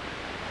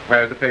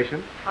 Where's the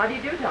patient? How do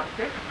you do,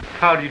 doctor?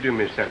 How do you do,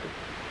 Miss Sinton?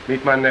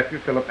 Meet my nephew,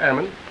 Phillip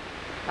Ammon.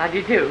 How do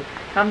you do?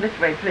 Come this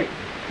way, please.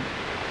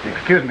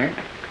 Excuse me.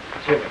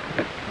 Sure.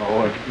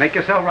 Oh, make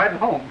yourself right at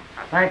home.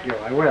 Thank you,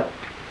 I will.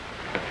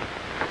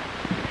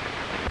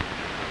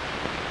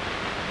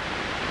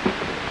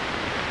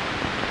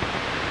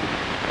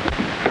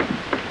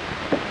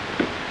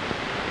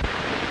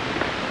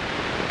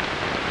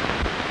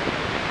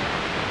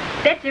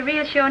 That's a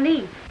real sure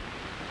need.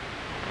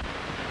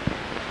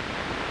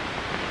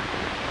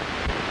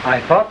 I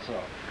thought so.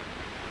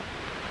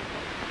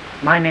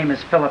 My name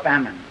is Phillip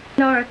Ammon.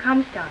 Elnora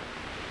Comstock.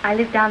 I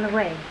live down the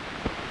way.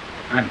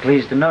 I'm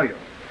pleased to know you.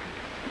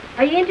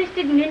 Are you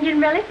interested in Indian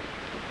relics?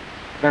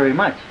 Very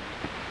much.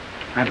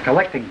 I'm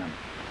collecting them.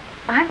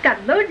 I've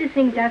got loads of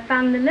things I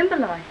found in the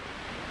Limberlost.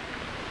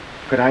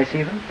 Could I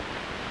see them?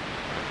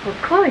 Of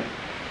course.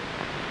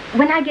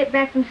 When I get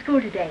back from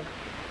school today.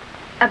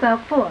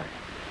 About 4.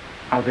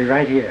 I'll be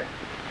right here,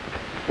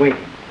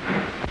 waiting.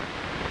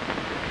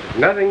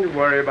 Nothing to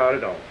worry about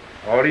at all.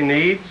 All he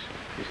needs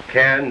is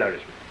canned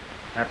nourishment.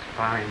 That's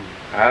fine.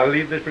 I'll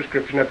leave this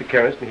prescription at the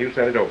chemist and he'll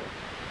send it over.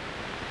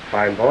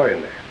 Fine boy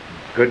in there.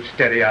 Good,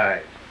 steady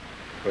eyes.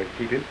 Going to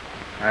keep him?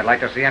 I'd like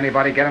to see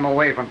anybody get him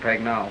away from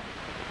Peg now.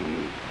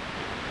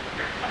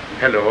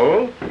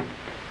 Hello.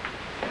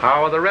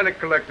 How are the relic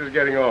collectors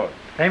getting on?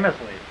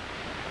 Famously.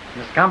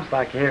 Miss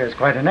Comstock here is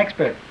quite an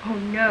expert. Oh,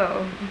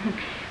 no.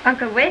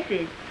 Uncle Wes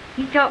is.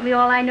 He taught me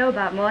all I know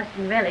about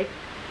Morstan relics.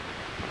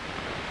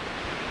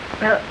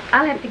 Well,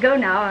 I'll have to go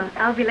now.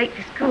 I'll be late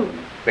for school.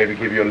 Maybe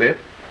give you a lift?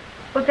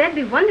 Well, that'd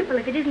be wonderful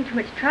if it isn't too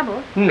much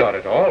trouble. Not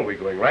at all. We're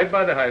going right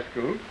by the high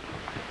school.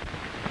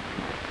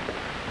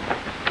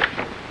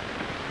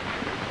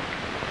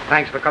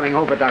 Thanks for coming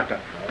over, Doctor.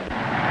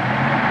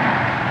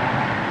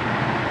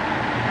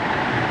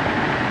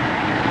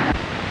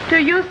 Do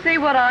you see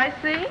what I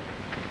see?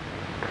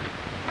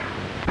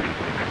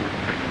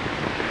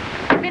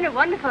 It's been a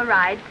wonderful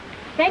ride.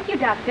 Thank you,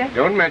 Doctor.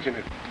 Don't mention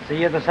it.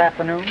 See you this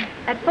afternoon?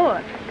 At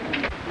 4.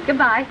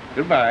 Goodbye.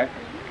 Goodbye.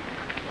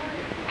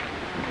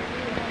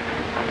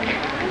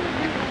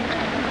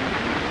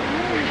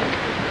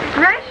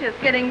 Gracious,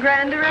 getting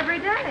grander every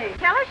day.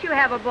 Tell us you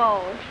have a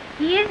beau.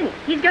 He isn't.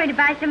 He's going to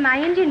buy some of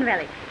my Indian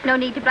relics. No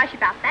need to blush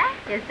about that,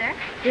 is there?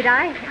 Did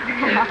I?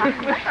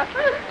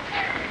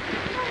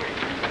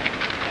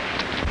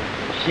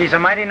 She's a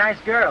mighty nice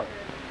girl.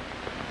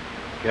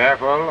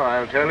 Careful,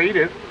 I'll tell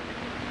Edith.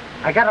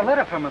 I got a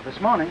letter from her this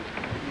morning.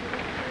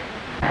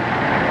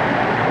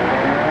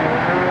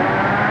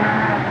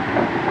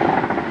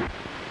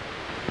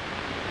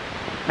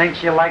 Think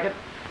she'll like it?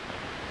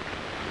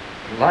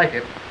 Like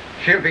it?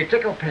 She'll be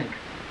tickle pink.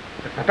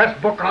 It's the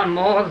best book on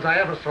moths I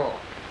ever saw.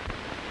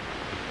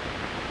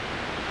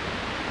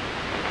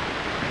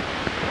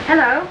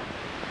 Hello.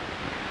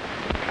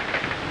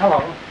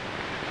 Hello.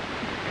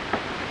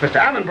 Mr.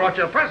 Ammon brought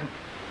you a present.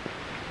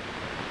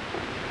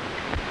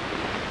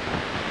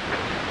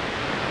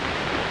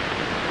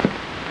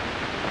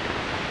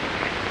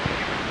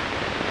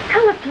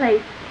 Color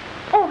plates.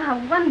 Oh, how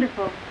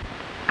wonderful.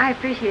 I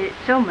appreciate it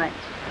so much.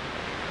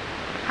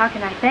 How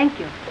can I thank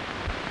you?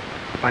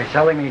 By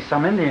selling me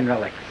some Indian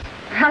relics.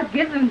 I'll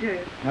give them to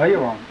you. No, you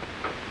won't.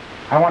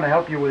 I want to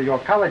help you with your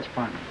college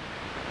fund.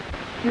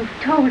 You've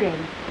told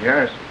him.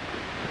 Yes.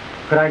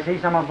 Could I see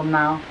some of them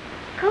now?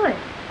 Of course.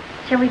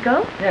 Shall we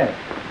go? Yes.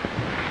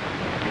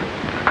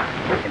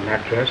 In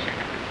that dress?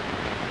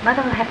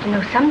 Mother will have to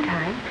know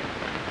sometime.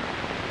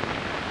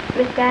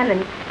 Miss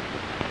Ammon,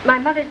 my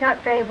mother's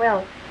not very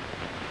well.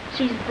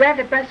 She's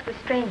rather brusque with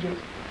strangers.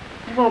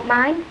 You won't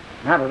mind?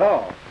 Not at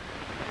all.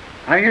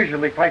 I'm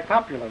usually quite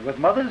popular with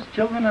mothers,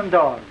 children, and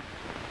dogs.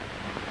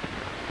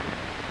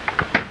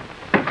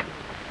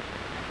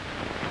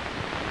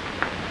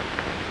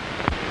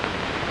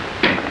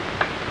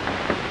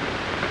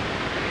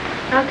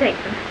 I'll take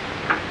them.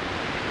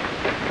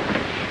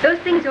 Those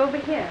things are over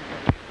here.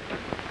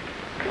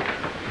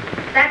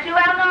 That you,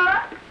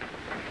 Elnora?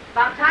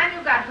 About time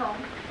you got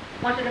home.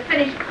 Wanted to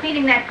finish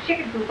cleaning that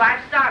chicken coop.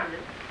 I've started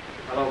it.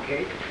 Hello,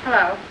 Kate.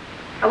 Hello.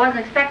 I wasn't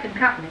expecting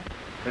company.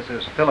 This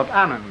is Phillip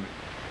Ammon,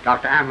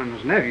 Dr.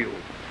 Ammon's nephew.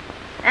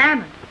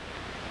 Ammon.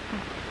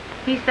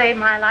 He saved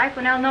my life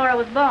when Elnora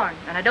was born,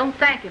 and I don't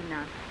thank him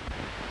now.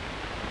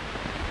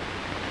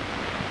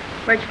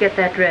 Where'd you get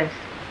that dress?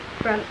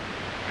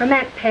 From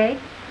Aunt Peg.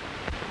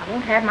 I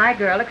won't have my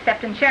girl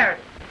accepting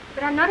charity.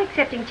 But I'm not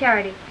accepting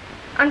charity.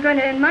 I'm going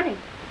to earn money.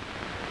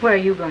 Where are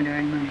you going to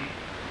earn money?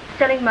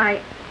 Selling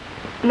my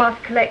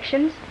moth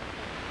collections.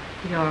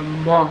 Your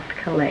moth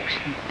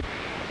collection.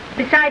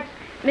 Besides,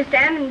 Mr.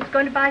 Ammon's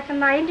going to buy some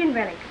of my Indian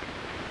relics.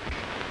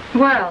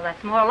 Well,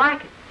 that's more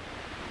like it.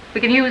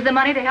 We can use the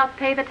money to help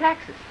pay the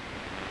taxes.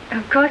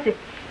 Of course,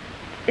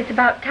 it's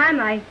about time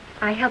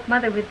I help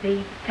Mother with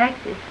the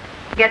taxes.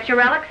 Get your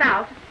relics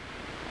out.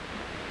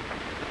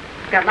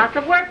 Got lots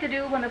of work to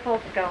do when the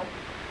folks go.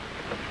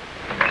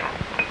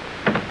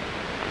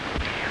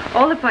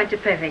 All the points are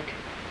perfect.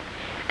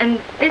 And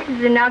this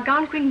is an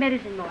Algonquin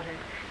medicine mortar.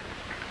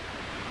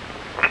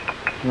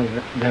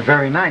 Well, they're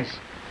very nice.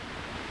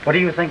 What do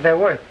you think they're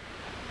worth?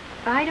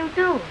 I don't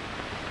know.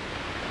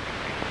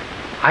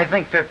 I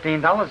think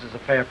 $15 is a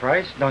fair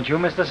price. Don't you,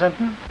 Mr.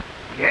 Sinton?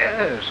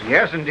 Yes,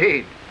 yes,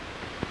 indeed.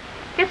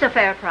 It's a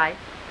fair price.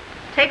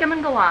 Take them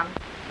and go on.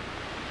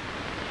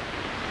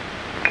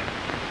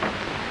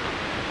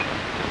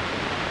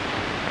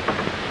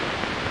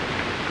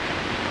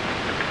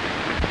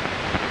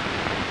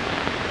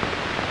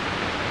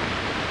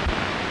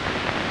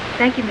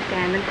 Thank you, Mr.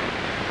 Ammon.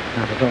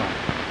 Not at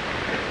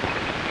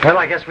all. Well,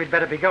 I guess we'd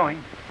better be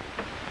going.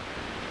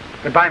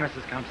 Goodbye,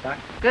 Mrs. Comstock.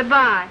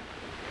 Goodbye.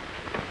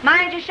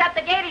 Mind you shut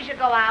the gate as you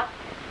go out.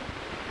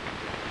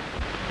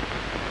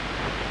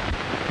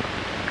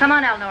 Come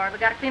on, Elnora. We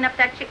got to clean up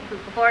that chicken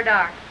coop before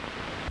dark.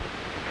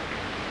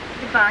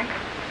 Goodbye.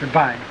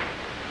 Goodbye.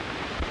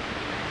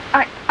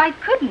 I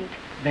couldn't.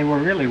 They were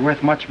really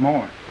worth much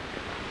more.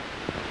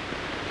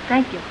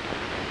 Thank you.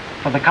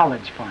 For the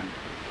college fund.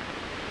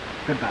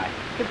 Goodbye.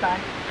 Goodbye.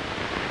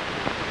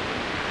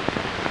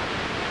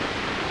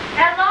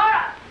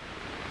 Elnora!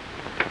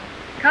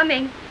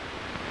 Coming.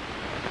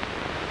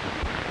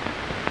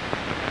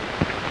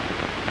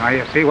 Now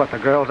you see what the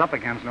girl's up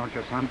against, don't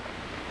you, son?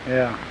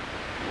 Yeah.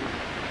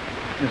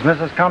 Is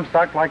Mrs.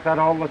 Comstock like that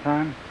all the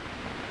time?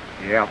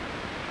 Yep.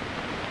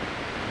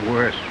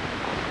 Worse.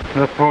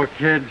 The poor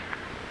kid.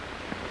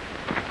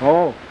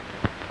 Oh,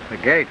 the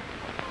gate.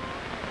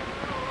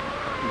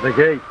 The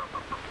gate.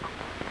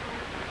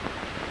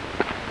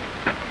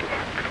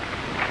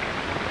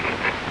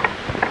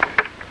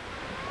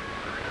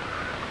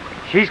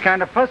 She's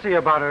kind of fussy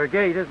about her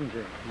gate, isn't she?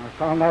 I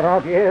found that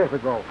out years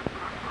ago.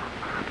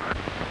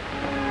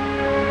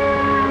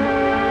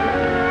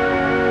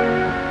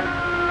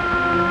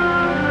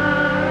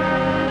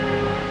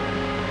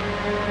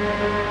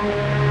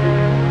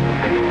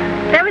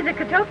 There was a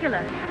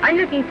catocula. I'm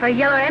looking for a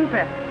yellow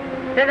emperor.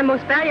 They're the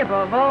most valuable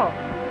of all.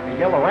 The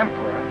Yellow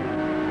Emperor?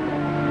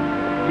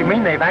 You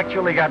mean they've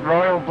actually got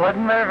royal blood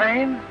in their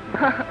veins?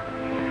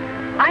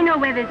 I know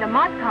where there's a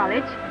moth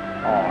college.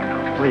 Oh,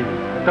 no,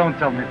 please. Don't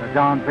tell me the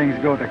darn things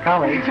go to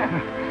college.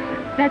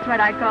 That's what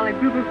I call a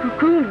group of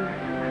cocoons.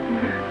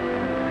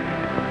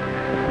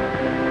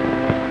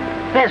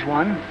 There's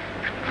one.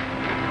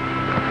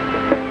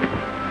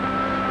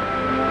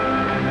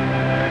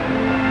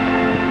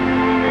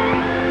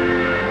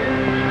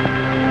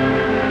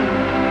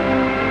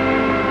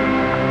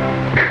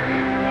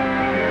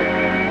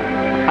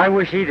 I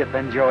wish Edith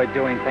enjoyed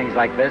doing things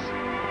like this.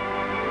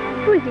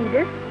 Who's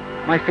Edith?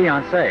 My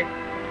fiancée.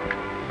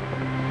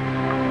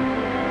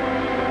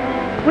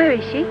 Where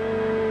is she?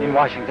 In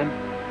Washington.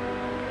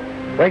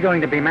 We're going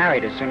to be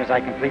married as soon as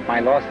I complete my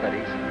law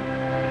studies.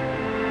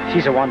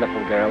 She's a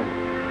wonderful girl.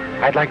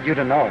 I'd like you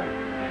to know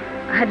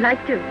her. I'd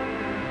like to.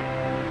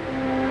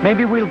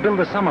 Maybe we'll build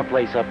a summer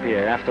place up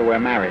here after we're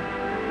married.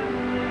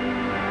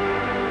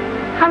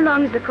 How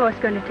long is the course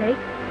going to take?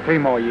 3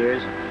 more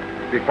years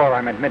before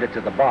I'm admitted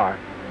to the bar.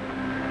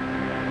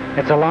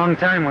 It's a long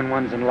time when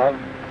one's in love.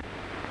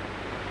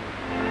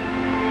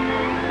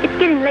 It's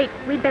getting late.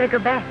 We'd better go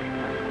back.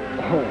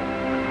 Oh,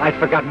 I'd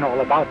forgotten all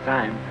about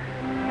time.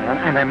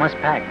 And I must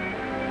pack.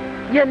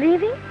 You're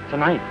leaving?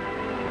 Tonight.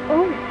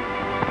 Oh.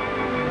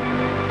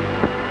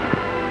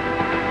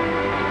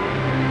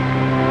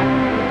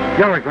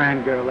 You're a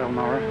grand girl,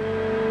 Elnora.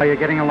 Are you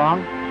getting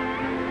along?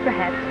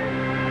 Perhaps.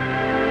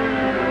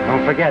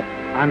 Don't forget,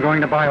 I'm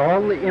going to buy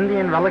all the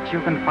Indian relics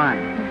you can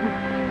find.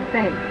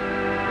 Thanks.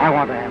 I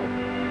want to help.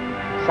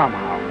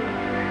 Somehow.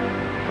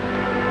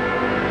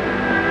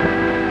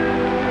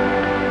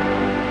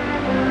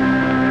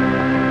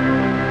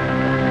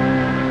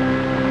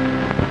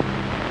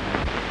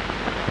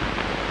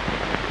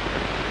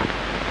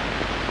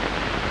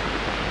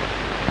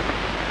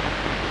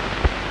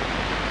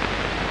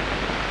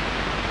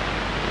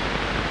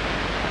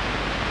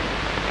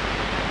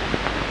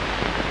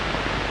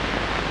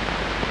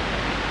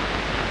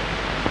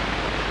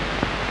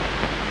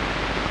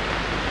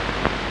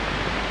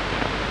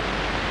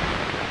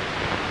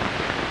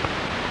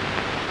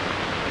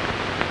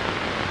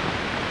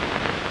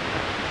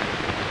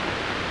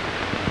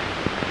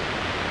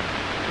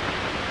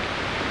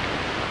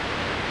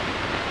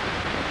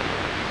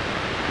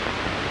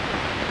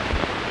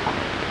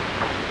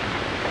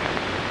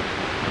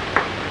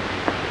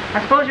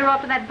 I suppose you're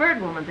off to that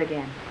bird woman's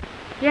again.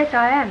 Yes,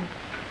 I am.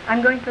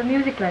 I'm going for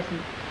music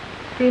lessons.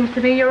 Seems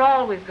to me you're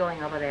always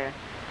going over there.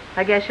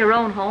 I guess your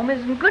own home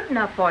isn't good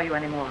enough for you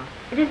anymore.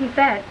 It isn't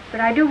that,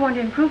 but I do want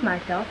to improve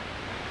myself.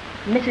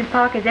 Mrs.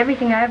 Parker's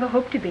everything I ever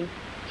hoped to be.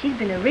 She's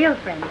been a real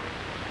friend.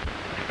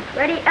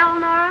 Ready,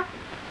 Elnora?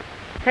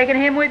 Taking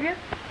him with you?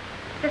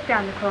 Just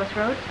down the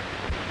crossroads.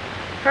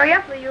 Hurry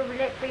up or you'll be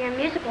late for your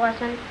music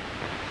lesson.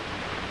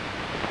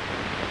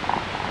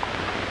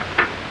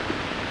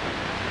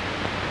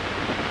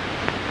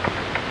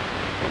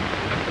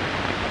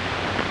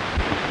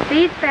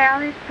 These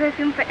barrels,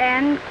 perfume for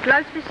Anne,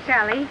 gloves for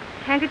Sally,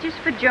 handkerchiefs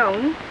for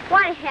Joan.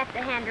 Why do you have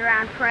to hand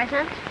around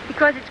presents?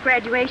 Because it's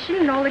graduation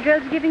and all the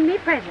girls are giving me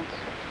presents.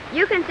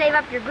 You can save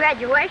up your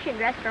graduation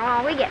dress for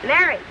when we get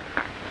married.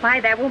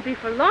 Why, that won't be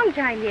for a long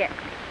time yet.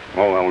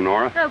 Oh,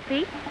 Elnora. Hello,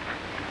 Pete.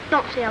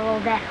 Don't say hello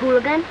to that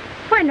hooligan.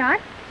 Why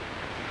not?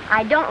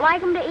 I don't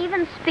like him to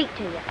even speak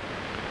to you.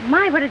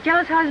 My, what a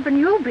jealous husband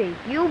you'll be.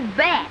 You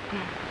bet.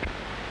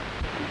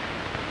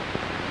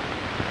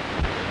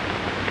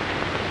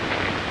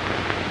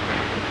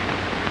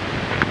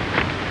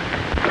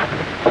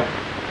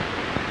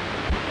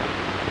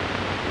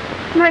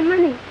 My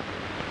money.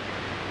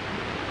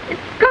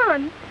 It's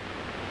gone.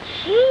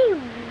 Gee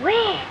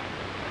whiz.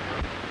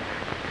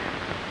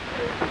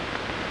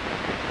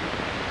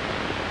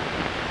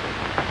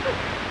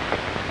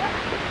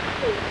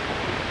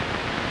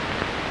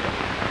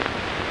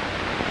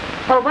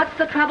 Well, what's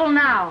the trouble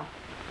now?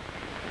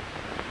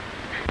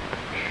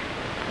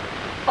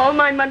 All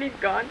my money's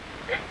gone.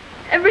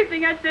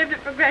 Everything I saved up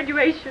for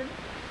graduation.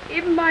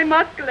 Even my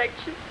moth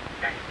collection.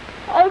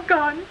 All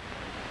gone.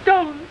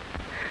 Stolen.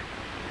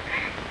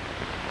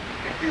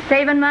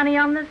 Saving money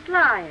on the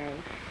sly, eh?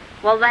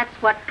 Well, that's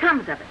what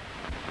comes of it.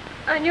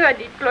 I knew I'd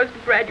need clothes for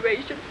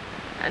graduation.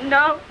 And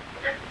now,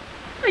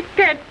 I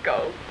can't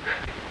go.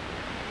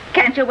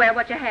 Can't you wear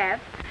what you have?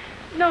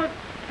 No,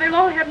 they'll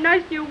all have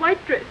nice new white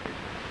dresses.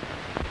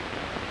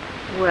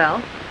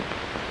 Well,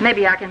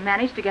 maybe I can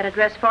manage to get a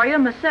dress for you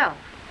myself.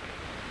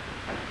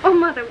 Oh,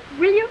 Mother,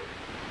 will you?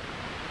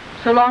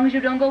 So long as you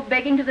don't go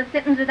begging to the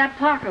Sintons or that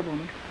Parker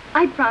woman.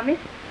 I promise.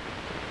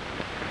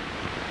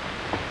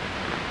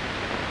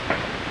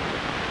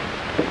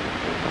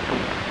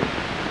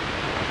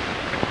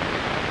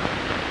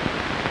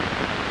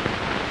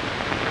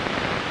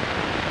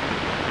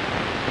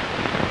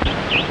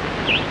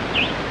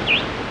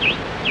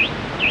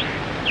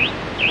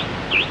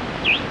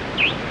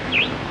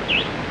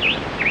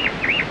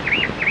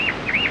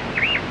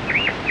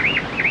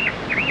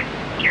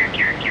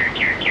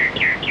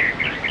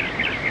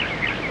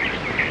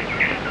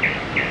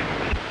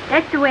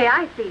 That's the way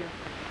I feel.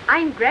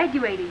 I'm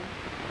graduating.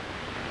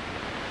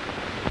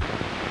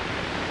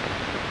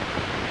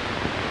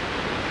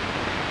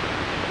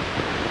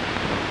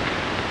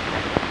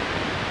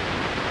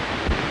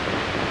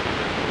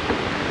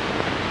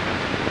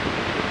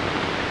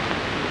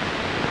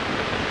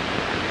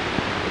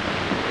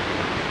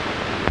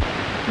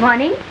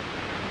 Morning.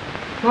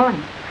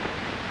 Morning.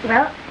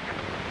 Well,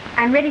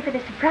 I'm ready for the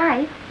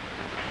surprise.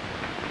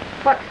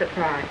 What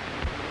surprise?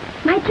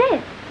 My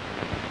dress.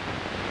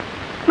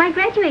 My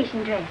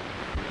graduation dress.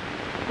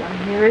 Well,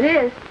 here it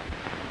is.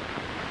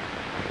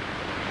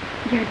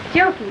 You're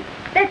joking.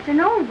 That's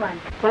an old one.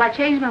 Well, I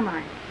changed my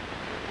mind.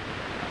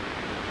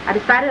 I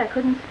decided I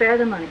couldn't spare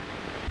the money.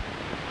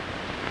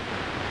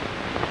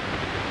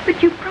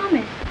 But you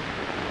promised.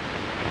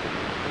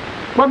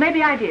 Well,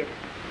 maybe I did.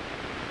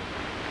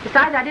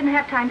 Besides, I didn't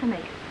have time to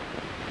make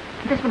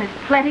it. This one is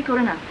plenty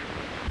good enough.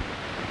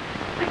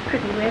 I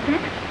couldn't wear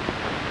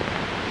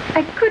that.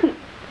 I couldn't.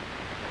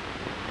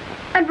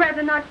 I'd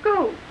rather not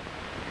go.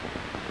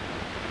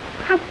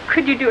 How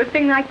could you do a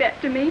thing like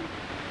that to me?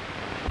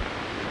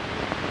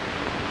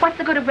 What's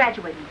the good of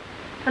graduating?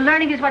 The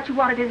learning is what you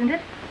wanted, isn't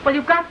it? Well,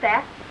 you've got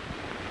that.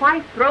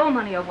 Why throw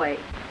money away?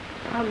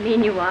 How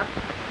mean you are.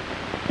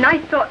 And I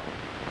thought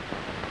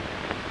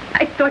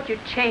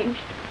you'd changed.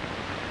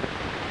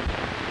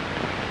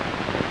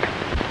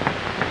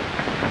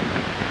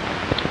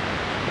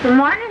 Good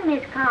morning,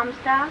 Miss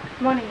Comstock.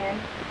 Morning, Anne.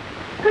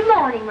 Good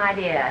morning, my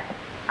dear.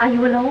 Are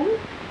you alone?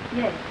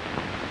 Yes.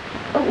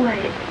 Oh,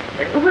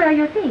 where are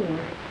your things?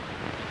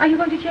 Are you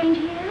going to change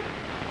here?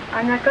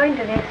 I'm not going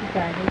to the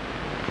exercises.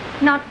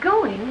 Not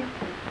going?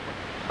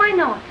 Why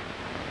not?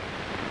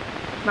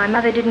 My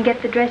mother didn't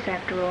get the dress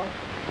after all.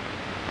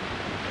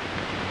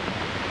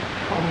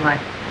 Oh, my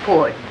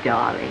poor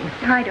darling.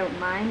 I don't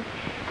mind.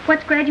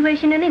 What's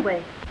graduation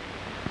anyway?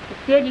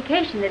 It's the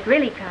education that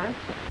really counts.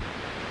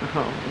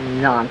 Oh,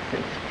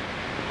 nonsense.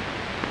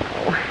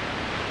 Oh.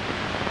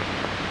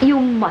 You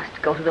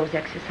must go to those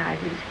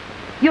exercises.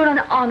 You're an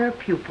honor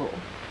pupil.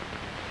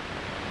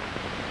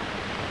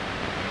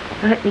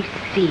 Let me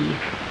see.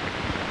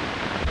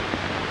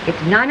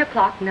 It's 9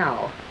 o'clock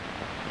now.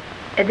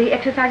 The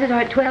exercises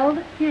are at 12?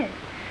 Yes.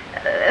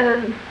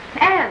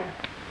 Anne!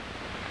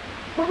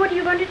 Well, what are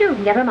you going to do?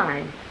 Never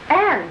mind.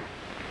 Anne!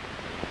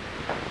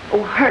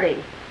 Oh,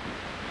 hurry.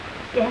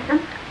 Yes,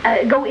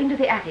 ma'am? Go into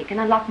the attic and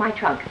unlock my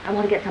trunk. I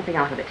want to get something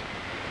out of it.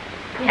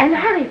 Yes, and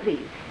hurry,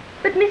 please.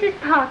 But Mrs.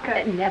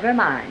 Parker... never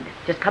mind.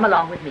 Just come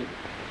along with me.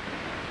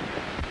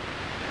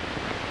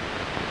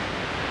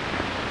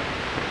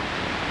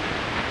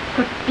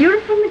 What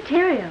beautiful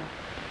material.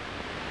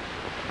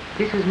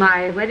 This was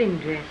my wedding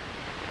dress.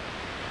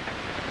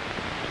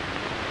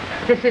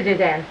 This is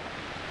it, Anne.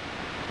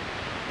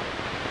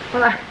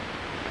 Well,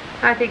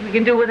 I think we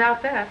can do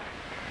without that.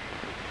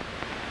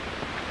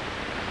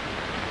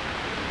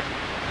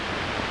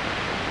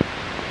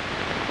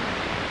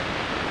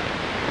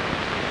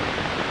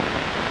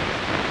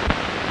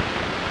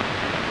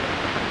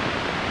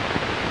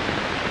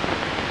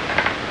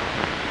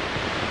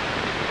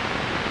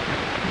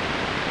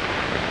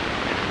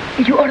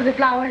 Did you order the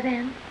flowers,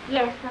 Anne?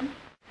 Yes, ma'am.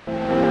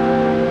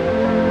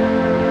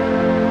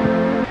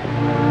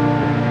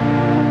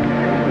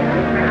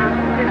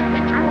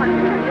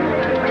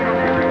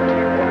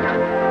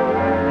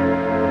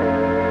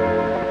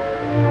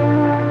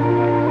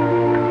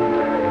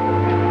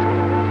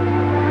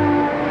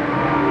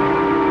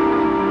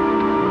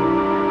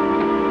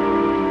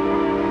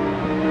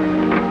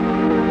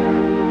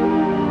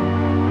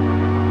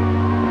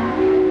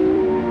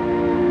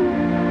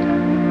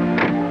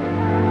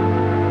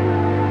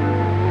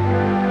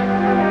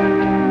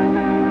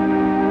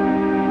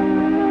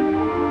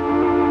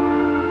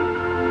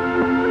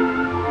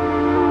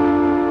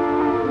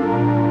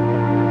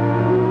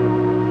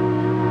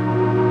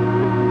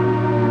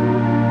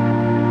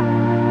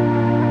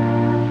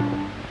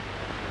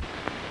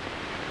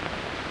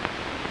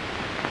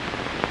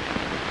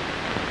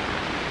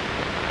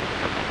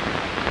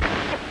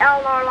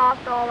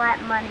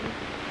 that money.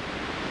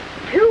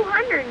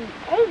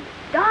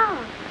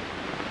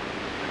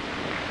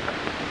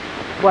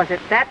 $208. Was it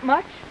that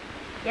much?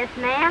 Yes,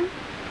 ma'am.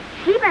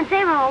 She's been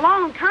saving a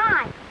long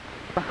time.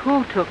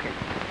 Who took it?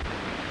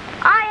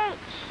 I ain't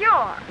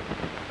sure.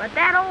 But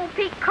that old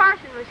Pete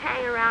Carson was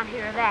hanging around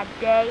here that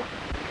day.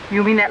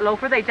 You mean that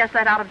loafer they just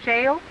let out of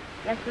jail?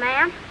 Yes,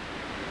 ma'am.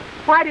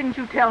 Why didn't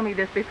you tell me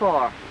this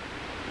before?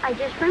 I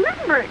just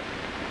remembered.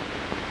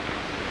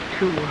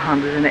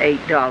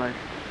 $208. This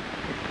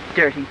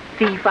dirty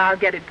thief, I'll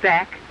get it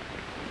back.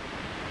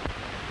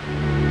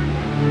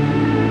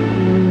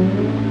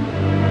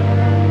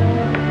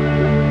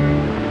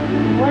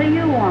 What do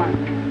you want?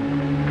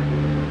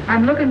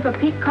 I'm looking for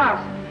Pete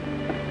Carson.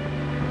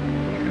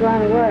 He's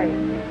gone away.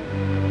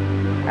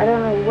 I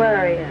don't know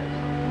where he is.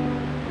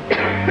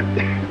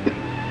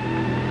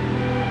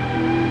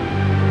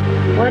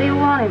 What do you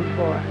want him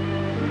for?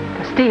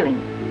 For stealing.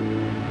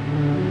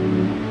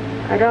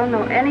 I don't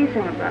know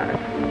anything about it.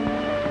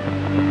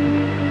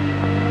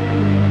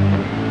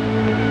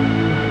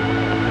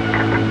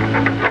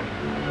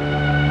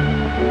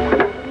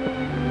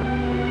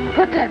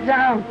 Put that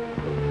down.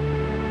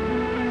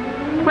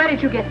 Where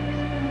did you get this?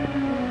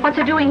 What's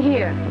it doing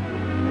here?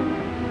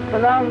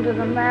 Belonged to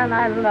the man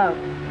I loved.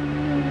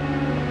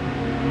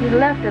 He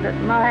left it at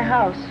my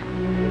house.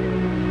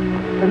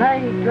 The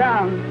night he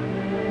drowned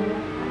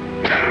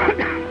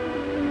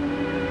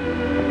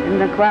in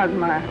the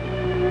quagmire.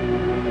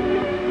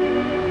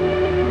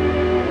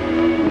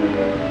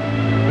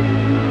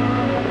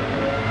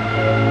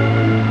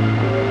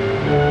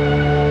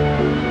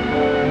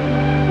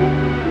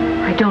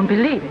 I don't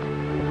believe it.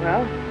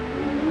 Well,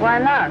 why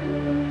not?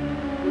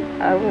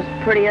 I was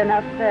pretty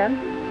enough then.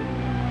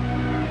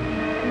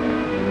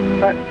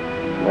 But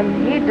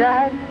when he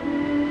died,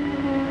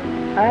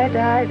 I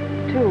died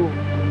too,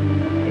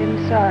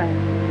 inside.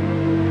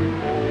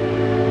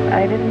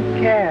 I didn't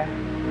care.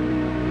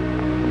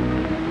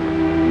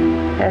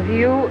 Have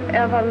you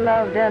ever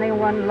loved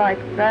anyone like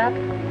that?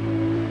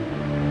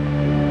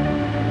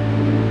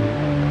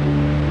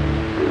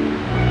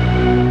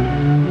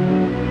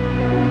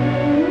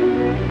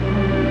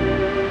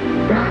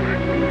 Robert.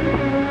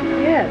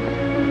 Yes,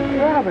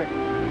 Robert.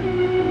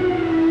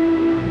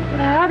 But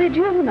how did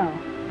you know?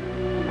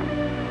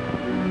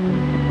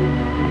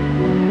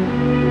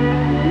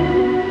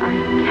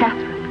 I'm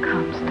Katherine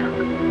Comstock.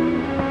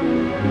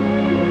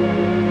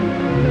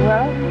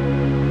 Well,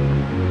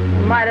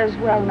 you might as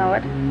well know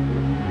it.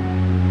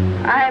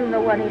 I'm the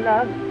one he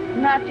loved,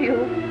 not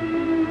you.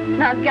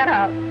 Now get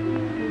out.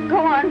 Go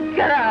on,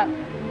 get out.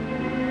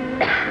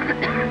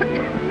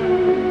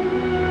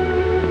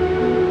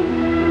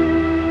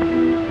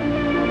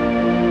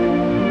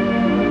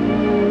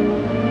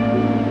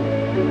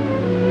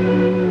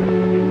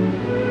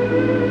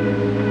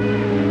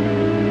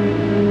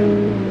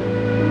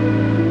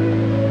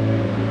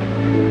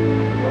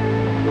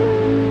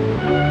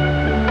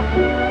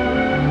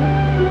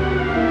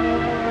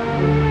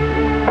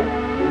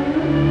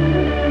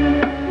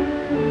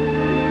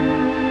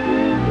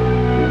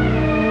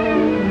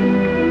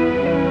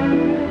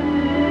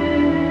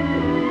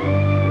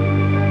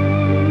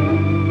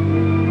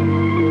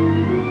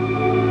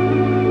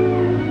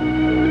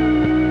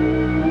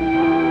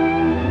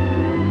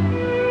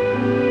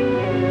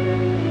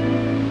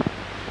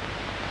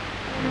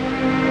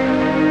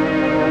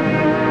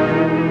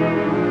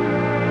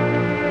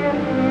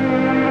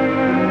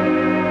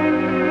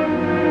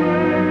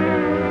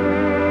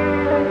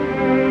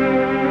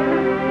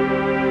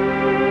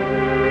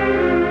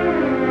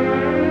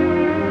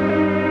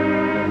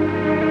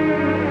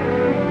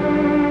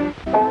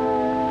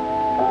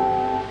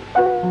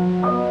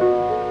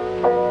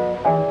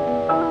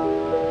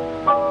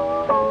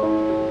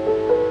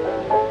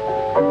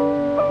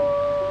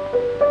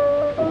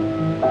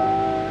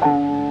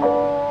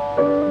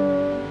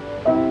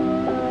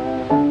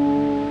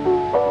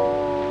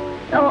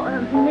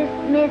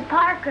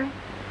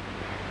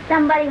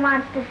 Somebody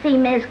wants to see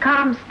Miss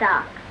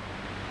Comstock.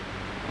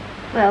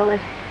 Well,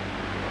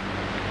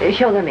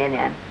 show them in,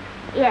 Ann.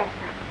 Yes,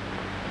 sir.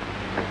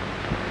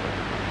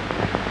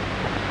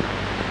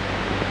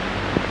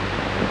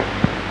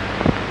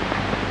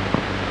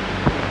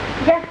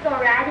 Just go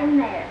right in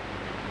there.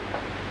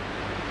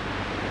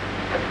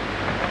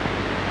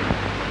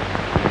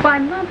 Why,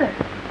 Mother.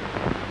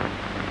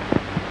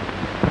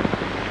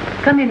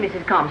 Come in,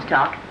 Mrs.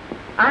 Comstock.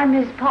 I'm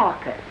Miss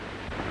Parker.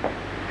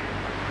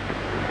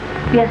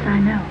 Yes, I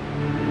know.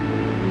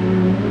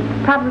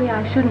 Probably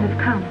I shouldn't have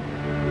come.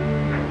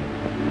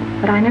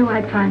 But I knew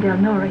I'd find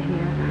Elnora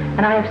here,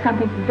 and I have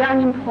something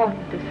very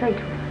important to say to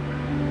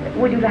her.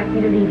 Would you like me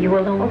to leave you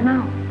alone? Oh,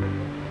 no.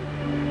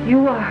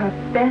 You are her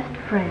best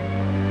friend.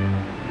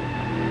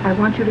 I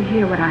want you to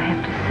hear what I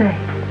have to say.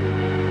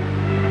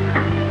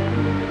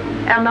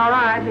 Elnora,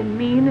 I've been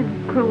mean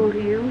and cruel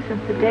to you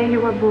since the day you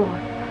were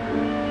born.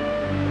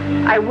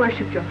 I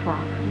worshipped your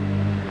father.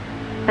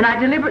 And I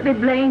deliberately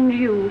blamed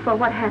you for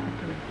what happened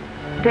to me.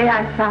 The day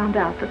I found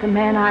out that the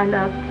man I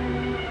loved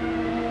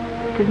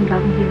didn't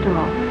love me at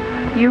all.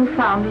 You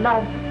found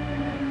love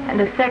and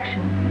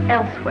affection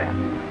elsewhere.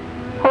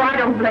 Oh, I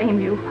don't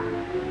blame you.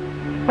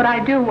 But I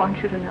do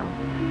want you to know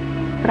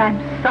that I'm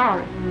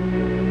sorry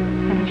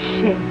and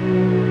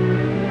ashamed.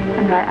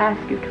 And I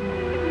ask you to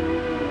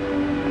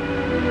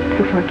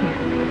forgive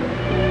me.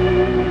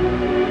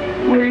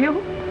 Will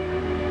you?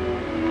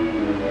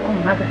 Oh,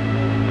 Mother,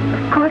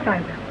 of course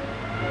I will.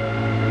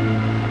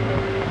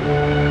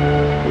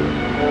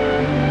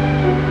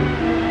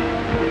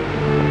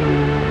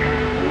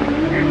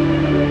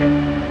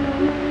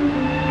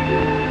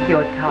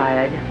 You're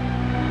tired.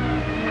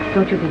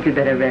 Don't you think you'd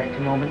better rest a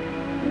moment?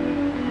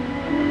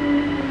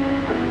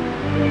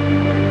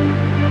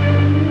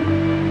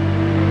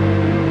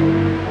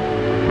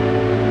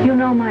 You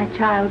know my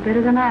child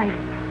better than I do.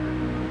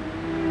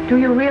 Do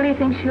you really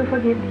think she'll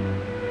forgive me?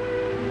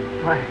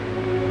 Why,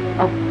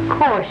 of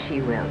course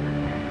she will.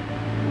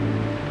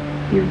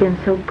 You've been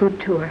so good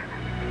to her.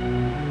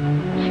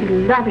 She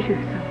loves you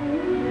so.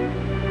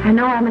 I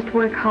know I must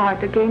work hard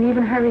to gain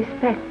even her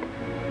respect.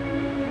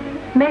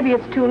 Maybe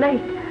it's too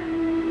late.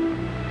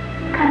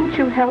 Can't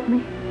you help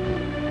me?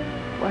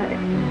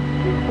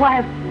 Why,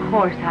 of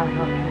course I'll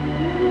help you.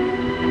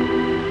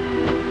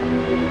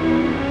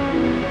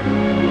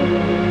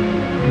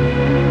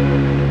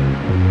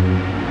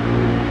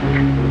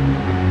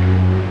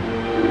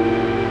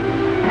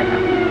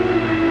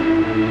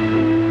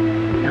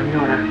 Now,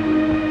 Nora,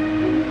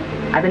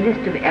 I've a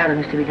list of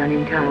errands to be done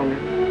in town.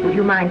 Would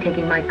you mind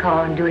taking my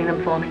car and doing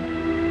them for me?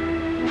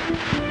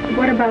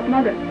 What about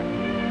Mother?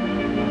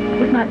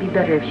 It might be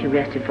better if she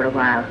rested for a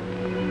while.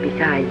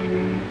 Besides,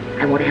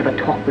 I want to have a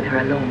talk with her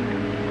alone.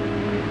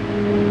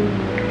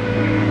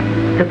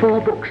 The 4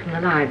 books from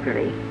the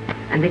library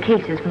and the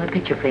cases from the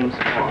picture frame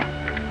store.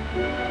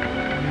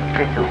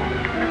 That's all.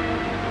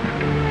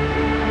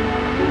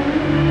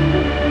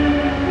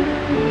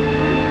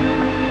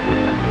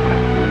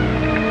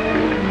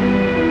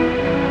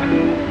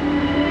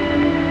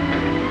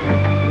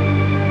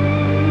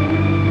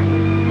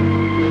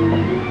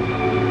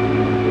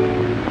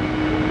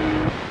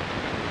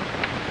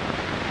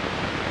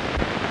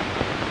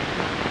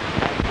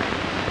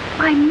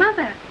 My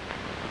mother,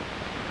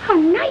 how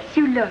nice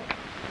you look.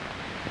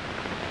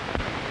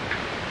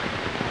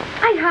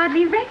 I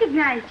hardly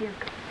recognized you.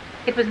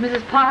 It was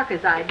Mrs.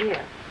 Parker's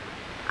idea.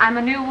 I'm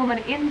a new woman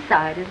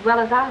inside as well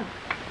as out.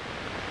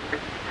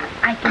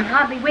 I can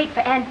hardly wait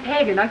for Aunt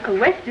Peg and Uncle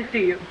Wes to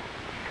see you.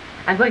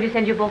 I'm going to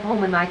send you both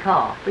home in my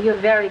car. Well, you're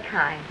very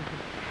kind.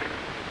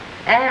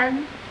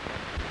 And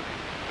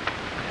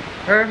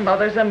Her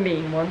mother's a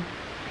mean one.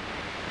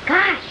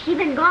 Gosh, she's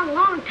been gone a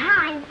long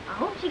time. I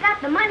hope she got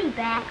the money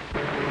back.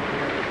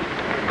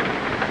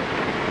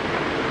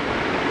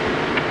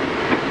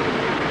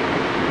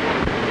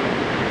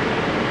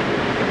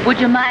 would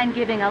you mind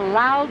giving a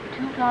loud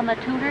toot on the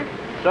tooter?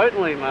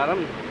 Certainly,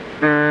 madam.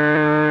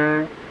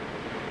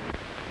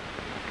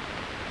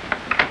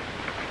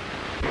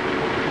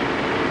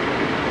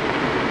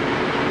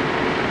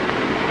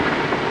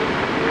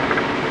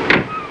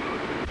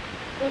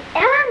 It's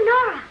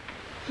Elnora.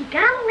 She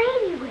got a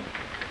lady with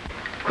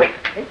her. Quick,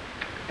 let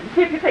me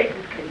see if your face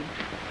is clean.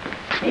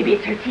 Maybe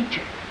it's her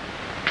teacher.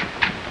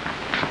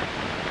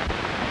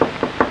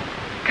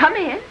 Come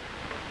in.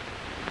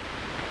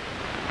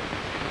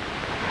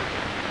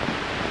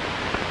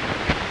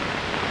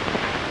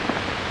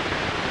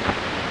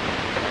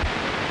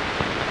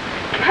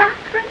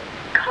 Katherine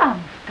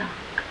Comstock.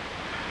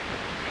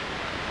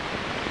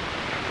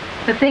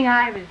 The thing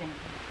I resent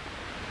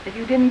is that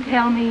you didn't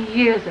tell me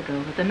years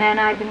ago that the man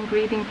I'd been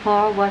grieving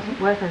for wasn't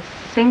worth a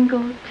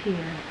single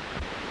tear.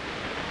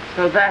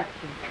 So that's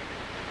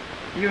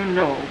it. You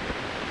know.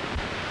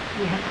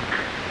 Yes,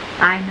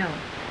 I know.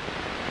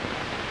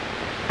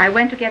 I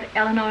went to get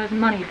Eleanor's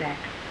money back.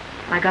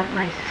 I got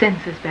my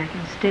senses back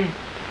instead.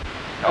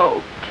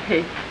 Oh,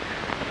 Kate.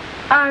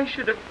 I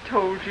should have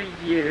told you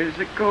years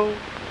ago.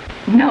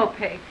 No,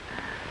 Peg.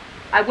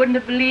 I wouldn't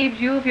have believed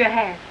you if you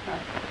had.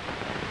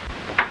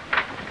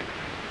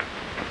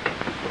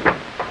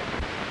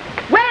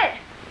 Wes,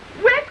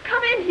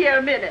 come in here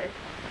a minute.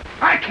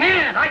 I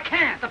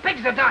can't. The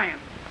pigs are dying.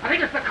 I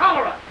think it's the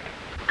cholera.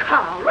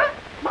 Cholera?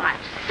 My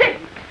saint.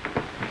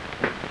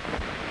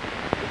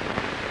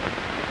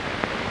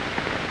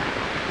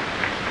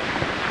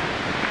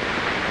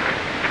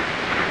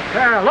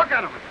 There, look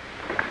at them.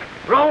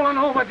 Rolling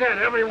over dead,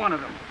 every one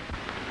of them.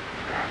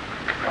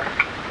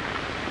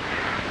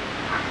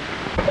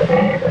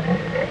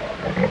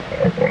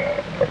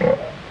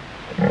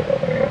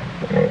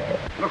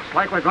 Looks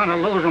like we're going to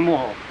lose them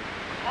all.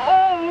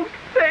 Oh,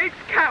 sakes,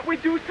 can't we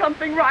do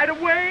something right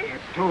away?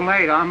 It's too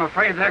late. I'm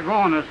afraid they're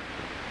going us.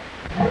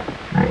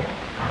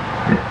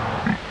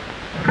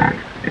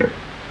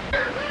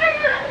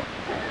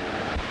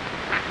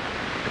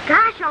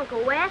 Gosh,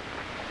 Uncle Wes,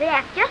 they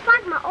act just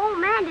like my old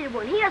man did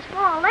when he was full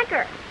of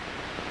liquor.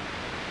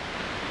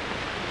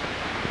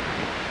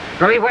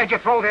 Billy, where'd you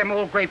throw them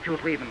old grape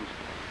juice leavings?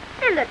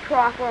 In the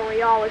trough where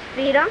we always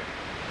feed them.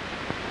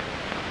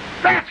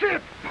 That's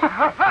it!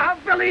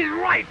 Billy's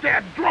right.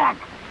 They're drunk.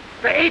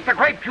 They ate the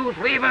grape juice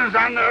leavings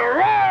on the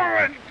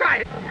roaring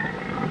tide.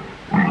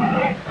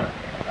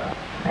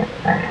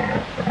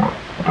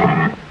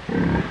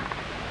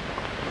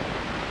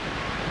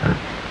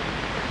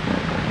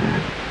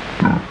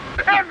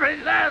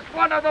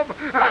 one of them.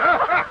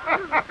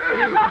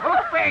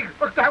 Look, big.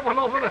 Look that one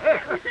over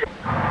there.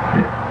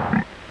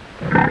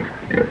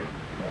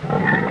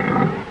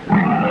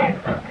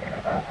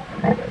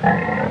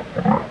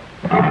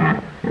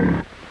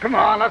 Come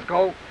on, let's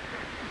go.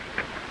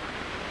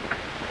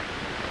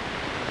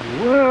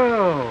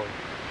 Whoa.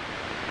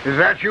 Is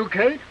that you,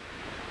 Kate?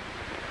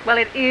 Well,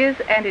 it is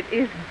and it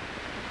isn't.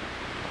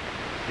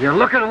 You're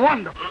looking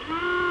wonderful.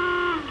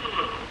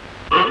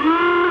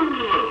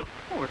 Oh,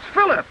 it's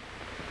Phillip.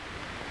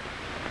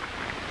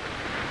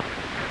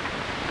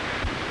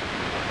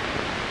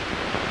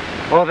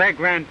 Oh, they're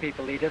grand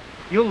people, Edith.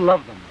 You'll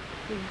love them.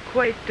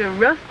 Quite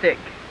rustic.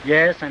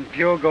 Yes, and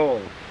pure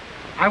gold.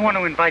 I want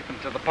to invite them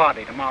to the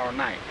party tomorrow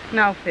night.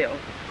 Now, Phil,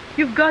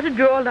 you've got to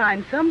draw a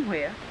line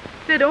somewhere.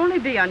 They'd only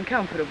be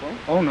uncomfortable.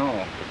 Oh,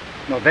 no.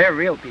 No, they're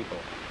real people.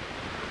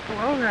 Oh,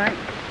 all right.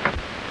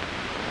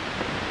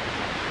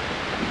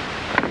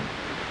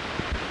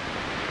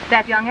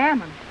 That young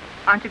Ammon.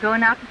 Aren't you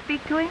going out to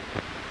speak to him?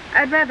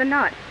 I'd rather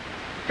not.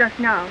 Just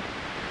now.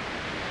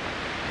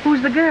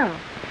 Who's the girl?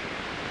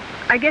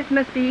 I guess it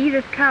must be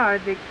Edith Carr,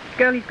 the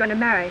girl he's going to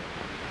marry.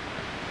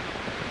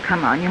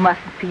 Come on, you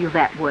mustn't feel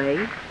that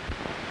way.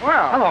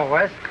 Well. Hello,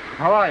 Wes.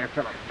 How are you,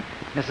 Phillip?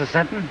 Mrs.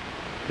 Sinton,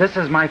 this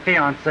is my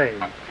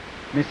fiancée,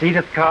 Miss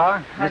Edith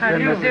Carr, Mr.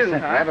 and Mrs. Sinton.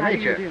 Glad to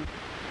meet you.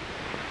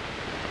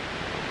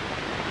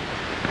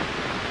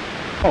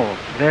 Oh,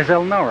 there's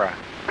Elnora.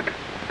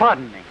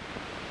 Pardon me.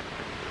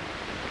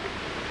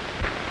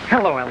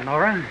 Hello,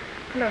 Elnora.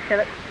 Hello,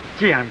 Phillip.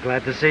 Gee, I'm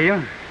glad to see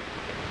you.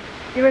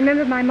 You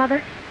remember my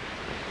mother?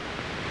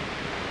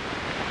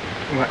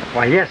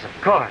 Why, yes, of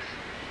course.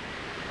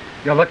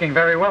 You're looking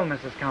very well,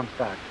 Mrs.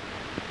 Comstock.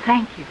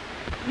 Thank you.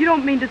 You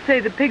don't mean to say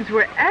the pigs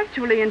were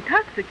actually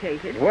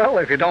intoxicated? Well,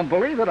 if you don't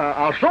believe it,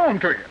 I'll show them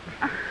to you.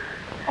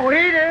 Oh,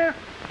 Edith.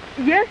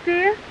 Yes,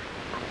 dear.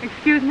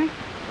 Excuse me.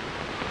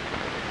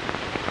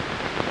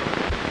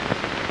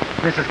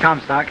 Mrs.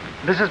 Comstock,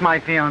 this is my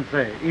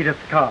fiancée, Edith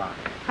Carr.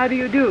 How do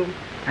you do?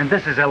 And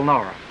this is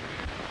Elnora.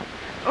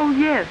 Oh,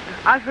 yes.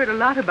 I've heard a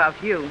lot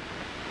about you.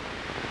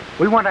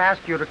 We want to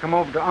ask you to come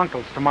over to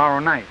Uncle's tomorrow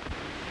night.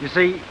 You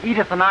see,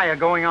 Edith and I are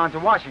going on to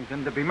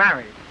Washington to be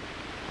married.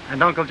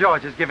 And Uncle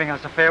George is giving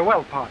us a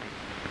farewell party.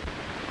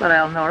 Well,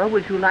 Elnora,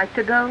 would you like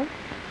to go?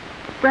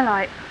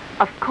 Well,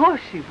 Of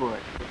course she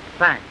would.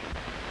 Thanks.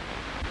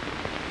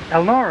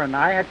 Elnora and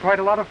I had quite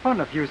a lot of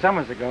fun a few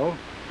summers ago,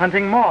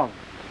 hunting moths.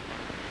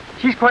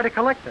 She's quite a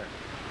collector.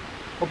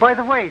 Oh, by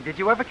the way, did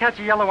you ever catch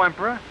a yellow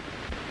emperor?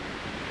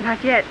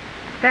 Not yet.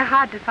 They're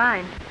hard to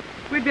find.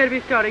 we'd better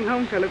be starting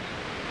home, Phillip.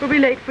 We'll be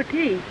late for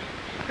tea.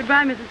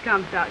 Goodbye, Mrs.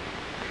 Comstock.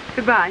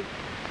 Goodbye.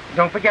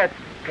 Don't forget,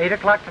 8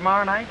 o'clock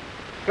tomorrow night.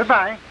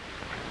 Goodbye.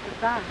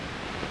 Goodbye.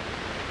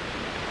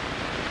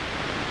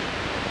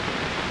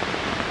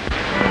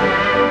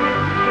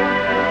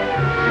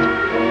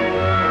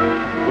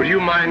 Would you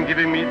mind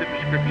giving me the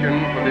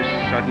prescription for this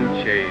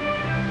sudden change?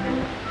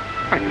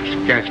 I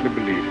can scarcely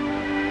believe it.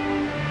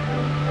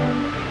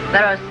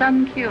 There are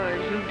some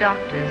cures you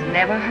doctors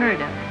never heard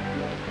of.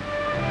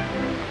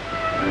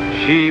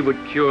 She would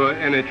cure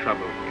any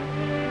trouble.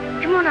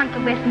 Come on,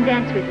 Uncle West, and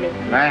dance with me.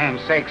 Land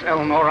sakes,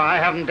 Elnora, I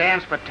haven't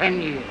danced for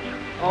 10 years.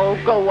 Oh,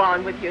 go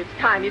on with you. It's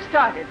time you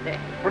started then.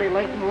 Pretty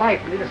late in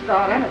life for me to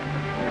start in it.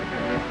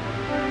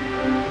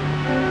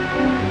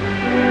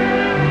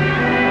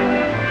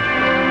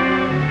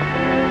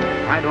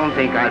 I don't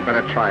think I'd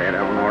better try it,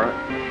 Elnora.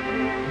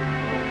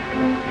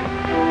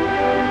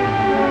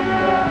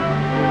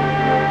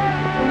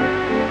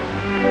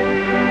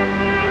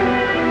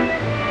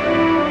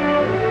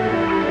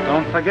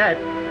 Don't forget,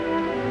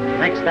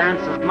 next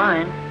dance is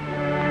mine.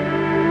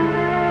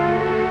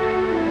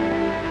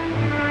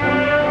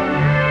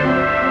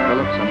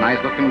 Philip's a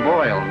nice-looking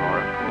boy,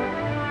 Elnora.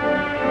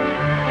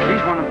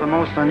 She's one of the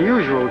most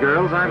unusual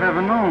girls I've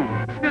ever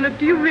known. Philip,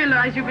 do you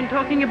realize you've been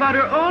talking about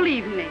her all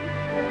evening?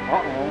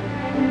 Uh-oh.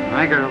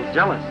 My girl's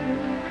jealous.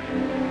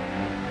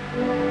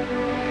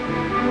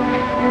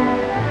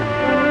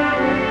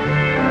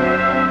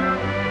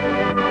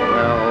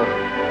 Well,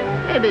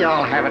 maybe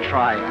I'll have a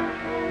try.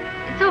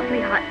 It's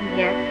awfully hot in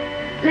here.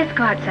 Let's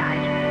go outside.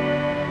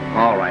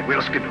 All right,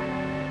 we'll skip it.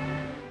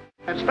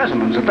 And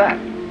specimens at that.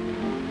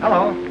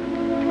 Hello.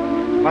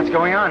 What's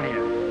going on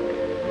here?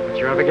 Did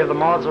you ever give the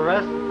moths a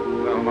rest?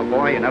 Well, my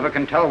boy, you never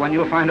can tell when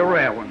you'll find a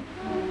rare one.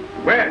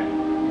 Where?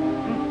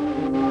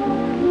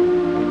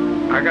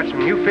 I got some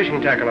new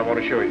fishing tackle I want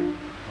to show you.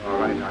 All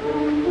right, now.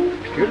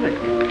 Excuse me.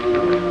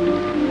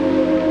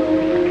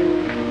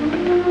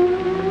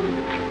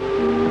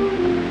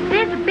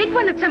 There's a big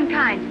one of some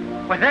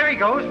kind. Well, there he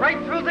goes, right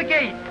through the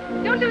gate.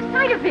 Don't lose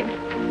sight of him.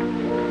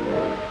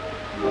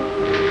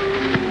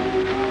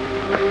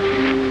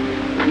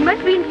 He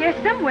must be in here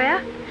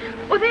somewhere.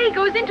 Oh, there he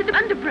goes into the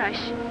underbrush.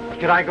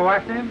 Should I go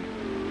after him?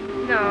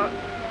 No,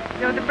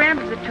 the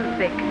brambles are too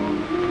thick.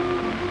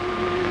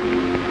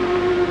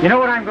 You know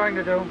what I'm going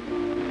to do?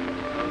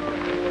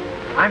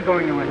 I'm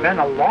going to invent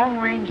a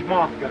long-range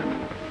moth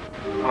gun.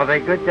 Are they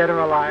good, dead or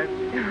alive?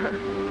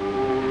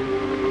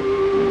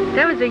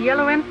 There was a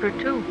yellow emperor,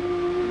 too.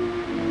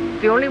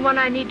 the only one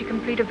I need to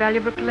complete a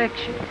valuable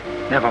collection.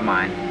 Never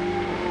mind.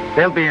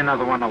 There'll be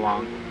another one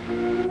along.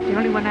 It's the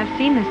only one I've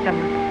seen this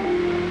summer.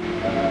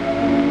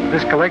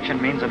 This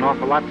collection means an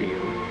awful lot to you,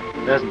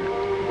 doesn't it?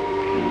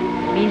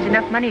 It means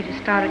enough money to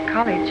start at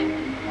college.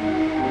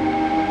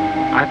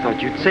 I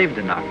thought you'd saved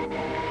enough.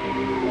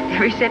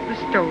 Every cent was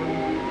stolen.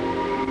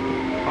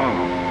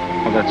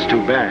 Oh, well, that's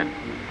too bad.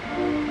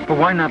 But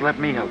why not let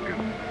me help you?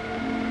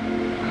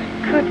 I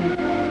couldn't.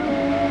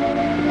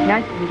 It's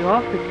nice of you to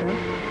offer it, though.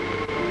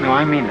 No,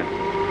 I mean it.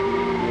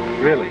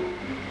 Really.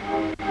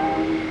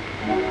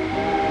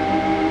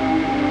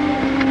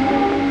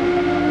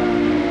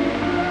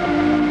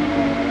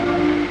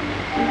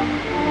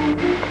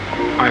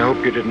 I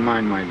hope you didn't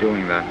mind my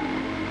doing that.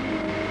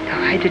 No,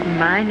 I didn't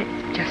mind.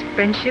 It's just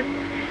friendship.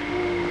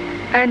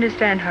 I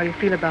understand how you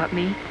feel about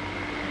me.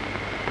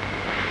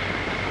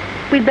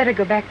 We'd better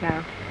go back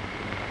now.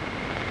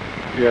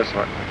 Yes,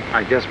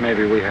 I guess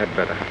maybe we had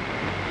better.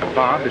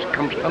 Bob, this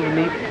comes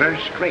underneath very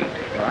straight.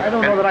 I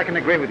don't know that I can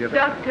agree with you.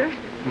 Doctor,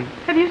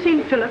 have you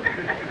seen Phillip?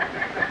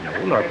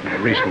 No,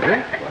 not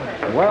recently.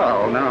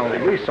 Well, now,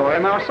 we saw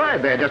him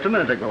outside there just a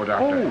minute ago,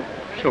 Doctor.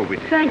 Oh, so we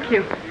did. Thank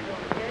you.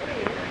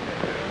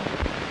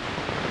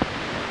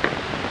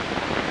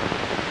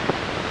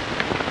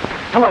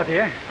 Hello,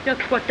 dear.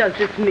 Just what does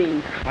this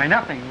mean? Why,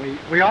 nothing.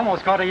 We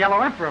almost got a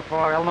yellow emperor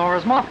for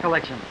Elnora's moth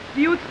collection.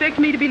 Do you expect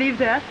me to believe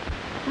that?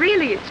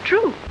 Really, it's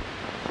true.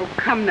 Oh,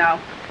 come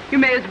now. You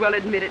may as well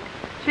admit it.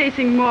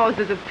 Chasing moths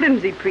is a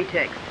flimsy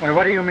pretext. Why,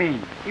 what do you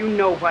mean? You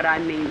know what I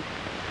mean.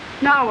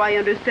 Now I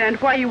understand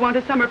why you want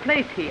a summer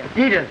place here.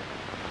 Edith!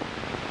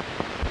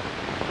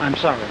 I'm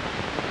sorry.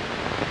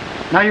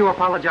 Now you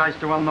apologize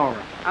to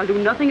Elnora. I'll do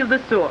nothing of the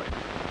sort.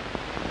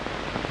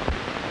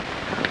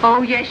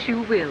 Oh, yes,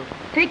 you will.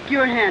 Take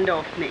your hand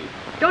off me.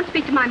 Don't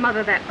speak to my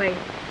mother that way.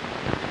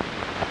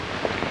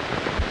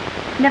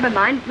 Never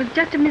mind. It was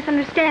just a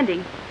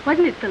misunderstanding.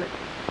 Wasn't it, Phillip?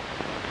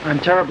 I'm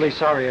terribly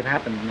sorry it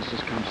happened, Mrs.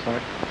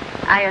 Comstock.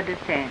 I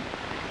understand.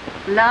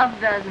 Love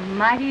does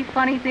mighty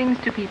funny things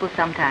to people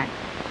sometimes.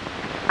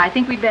 I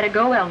think we'd better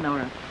go,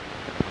 Elnora.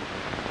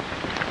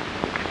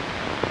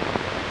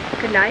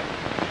 Good night.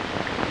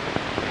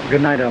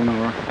 Good night,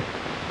 Elnora.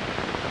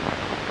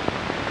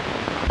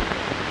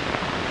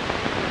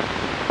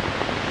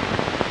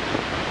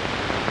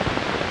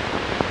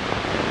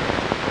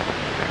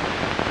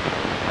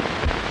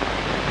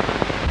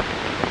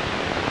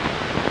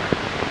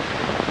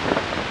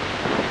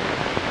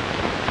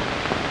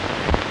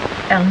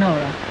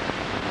 Elnora,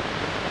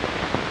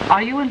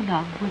 are you in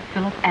love with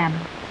Phillip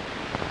Ammon?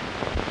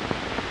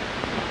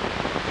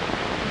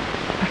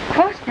 Of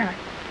course not.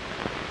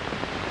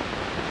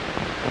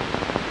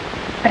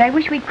 But I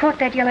wish we'd caught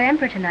that yellow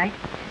emperor tonight.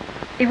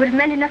 It would have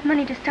meant enough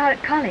money to start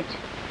at college.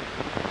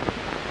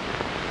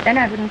 Then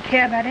I wouldn't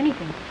care about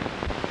anything.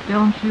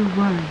 Don't you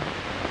worry.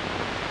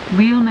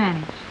 We'll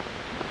manage.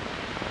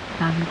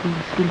 Now you go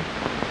to sleep.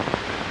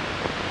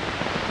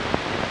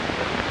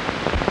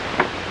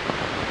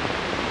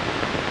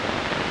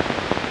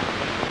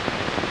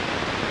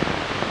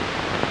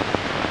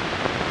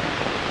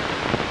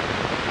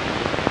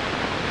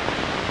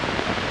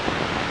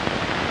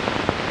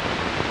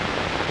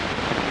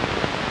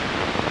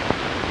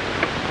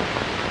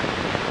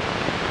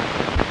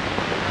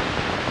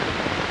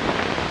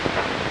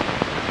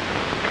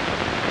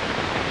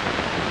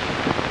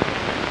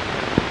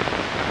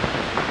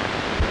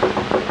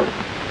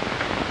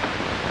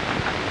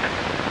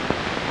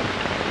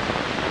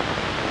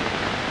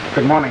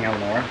 Good morning,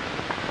 Elnora.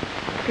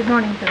 Good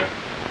morning, Phillip.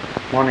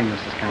 Morning,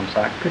 Mrs.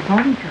 Comstock. Good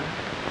morning, Phillip.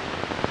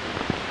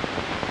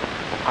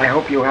 I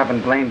hope you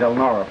haven't blamed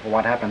Elnora for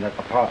what happened at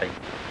the party.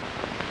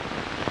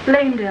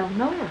 Blamed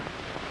Elnora?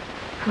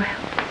 Well,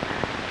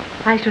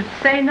 I should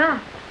say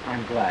not.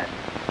 I'm glad.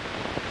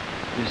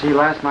 You see,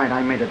 last night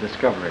I made a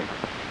discovery.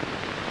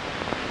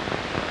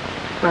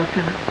 Well,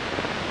 Phillip,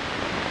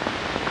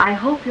 I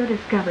hope your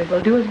discovery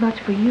will do as much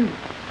for you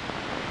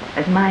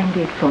as mine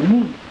did for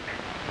me.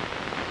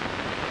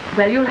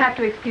 Well, you'll have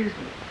to excuse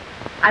me.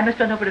 I must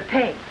run over to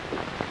Peg.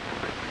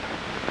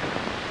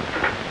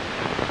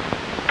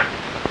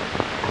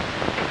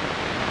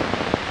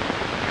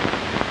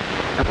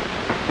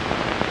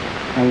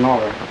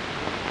 Elnora,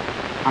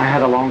 I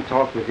had a long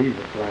talk with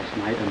Edith last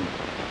night, and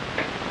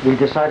we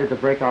decided to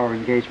break our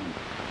engagement.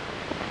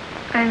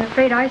 I'm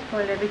afraid I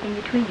spoiled everything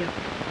between you.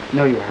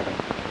 No, you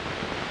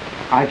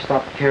haven't. I've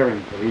stopped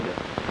caring for Edith.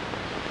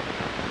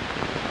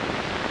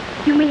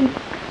 You mean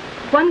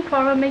one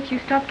quarrel makes you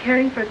stop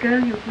caring for a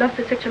girl you've loved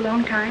for such a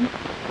long time?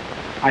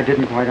 I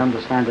didn't quite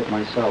understand it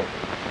myself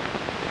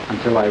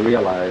until I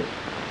realized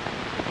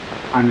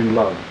I'm in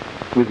love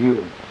with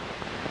you,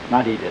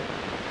 not Edith.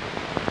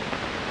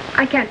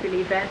 I can't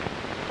believe that.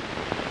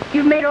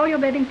 You've made all your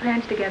wedding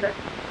plans together.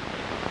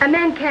 A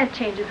man can't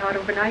change his heart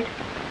overnight.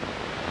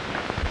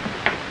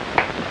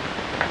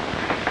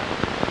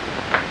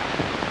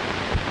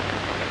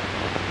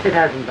 It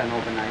hasn't been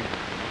overnight.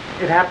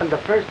 It happened the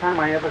first time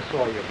I ever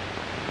saw you.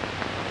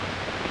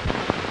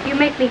 You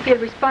make me feel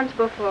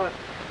responsible for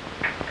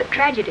a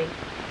tragedy.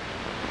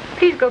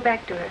 Please go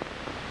back to her.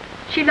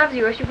 She loves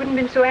you or she wouldn't have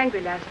been so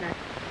angry last night.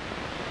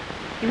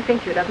 You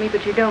think you love me,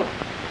 but you don't.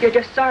 You're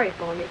just sorry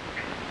for me.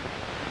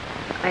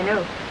 I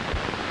know.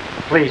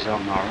 Please,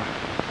 Elnora.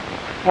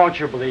 Won't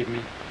you believe me?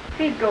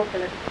 Please go,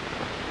 Phillip.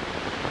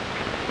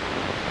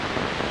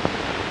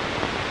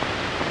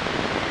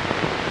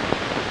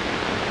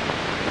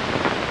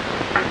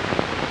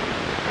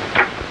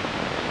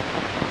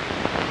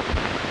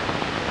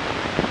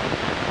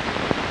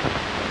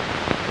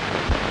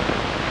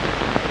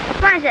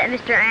 Why is that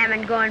Mr.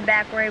 Ammon going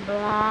back where he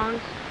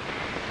belongs?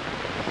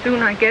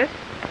 Soon, I guess.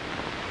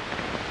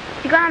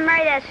 You gonna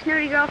marry that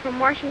snooty girl from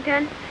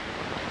Washington?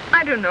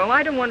 I don't know.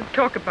 I don't want to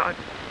talk about it.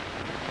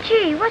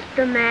 Gee, what's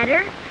the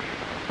matter?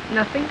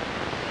 Nothing.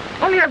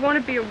 Only I want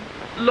to be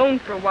alone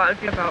for a while,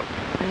 about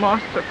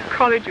Moss or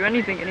college or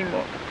anything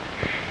anymore.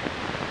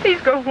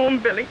 Please go home,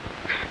 Billy.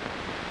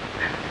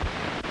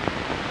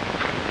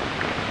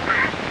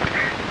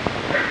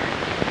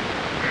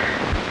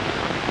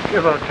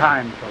 Give her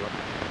time, Phillip.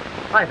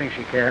 I think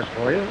she cares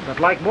for you, but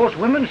like most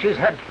women, she's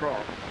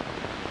headstrong.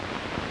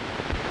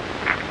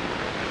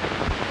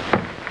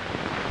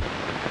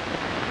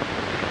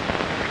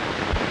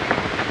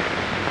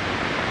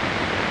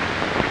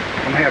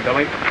 Come here,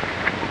 Billy.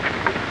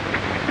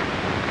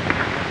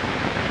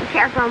 You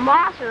care for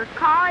Moss or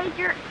college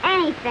or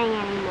anything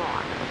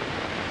anymore.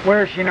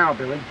 Where is she now,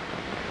 Billy?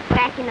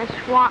 Back in the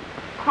swamp,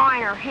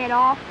 crying her head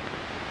off.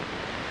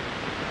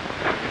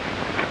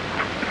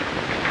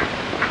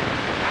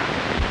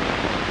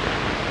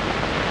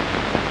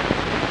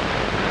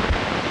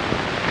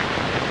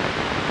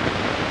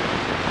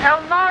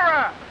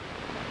 Elnora!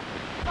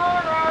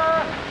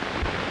 Elnora!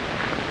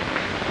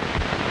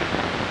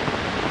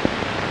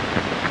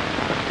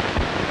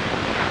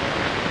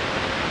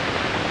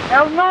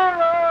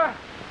 Elnora!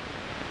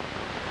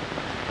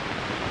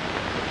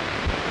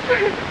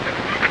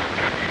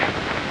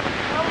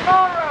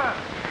 Elnora!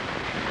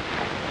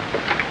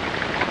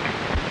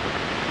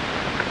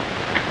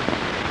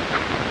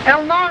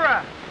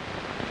 Elnora!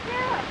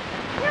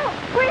 No,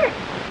 quick!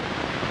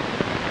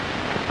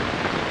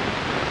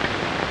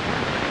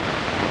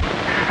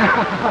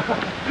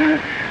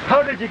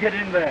 How did you get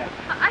in there?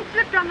 I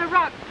slipped on the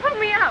rock. Pull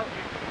me out.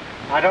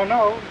 I don't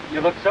know.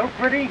 You look so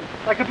pretty,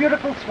 like a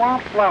beautiful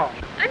swamp flower.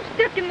 I'm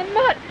stuck in the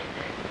mud.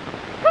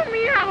 Pull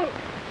me out.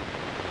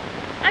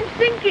 I'm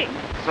sinking.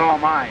 So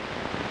am I,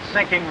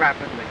 sinking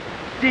rapidly,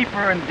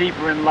 deeper and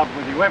deeper in love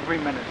with you every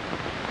minute.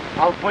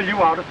 I'll pull you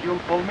out if you'll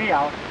pull me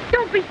out.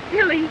 Don't be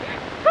silly.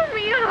 Pull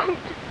me out.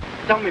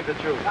 Tell me the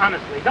truth,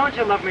 honestly. Don't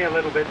you love me a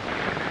little bit?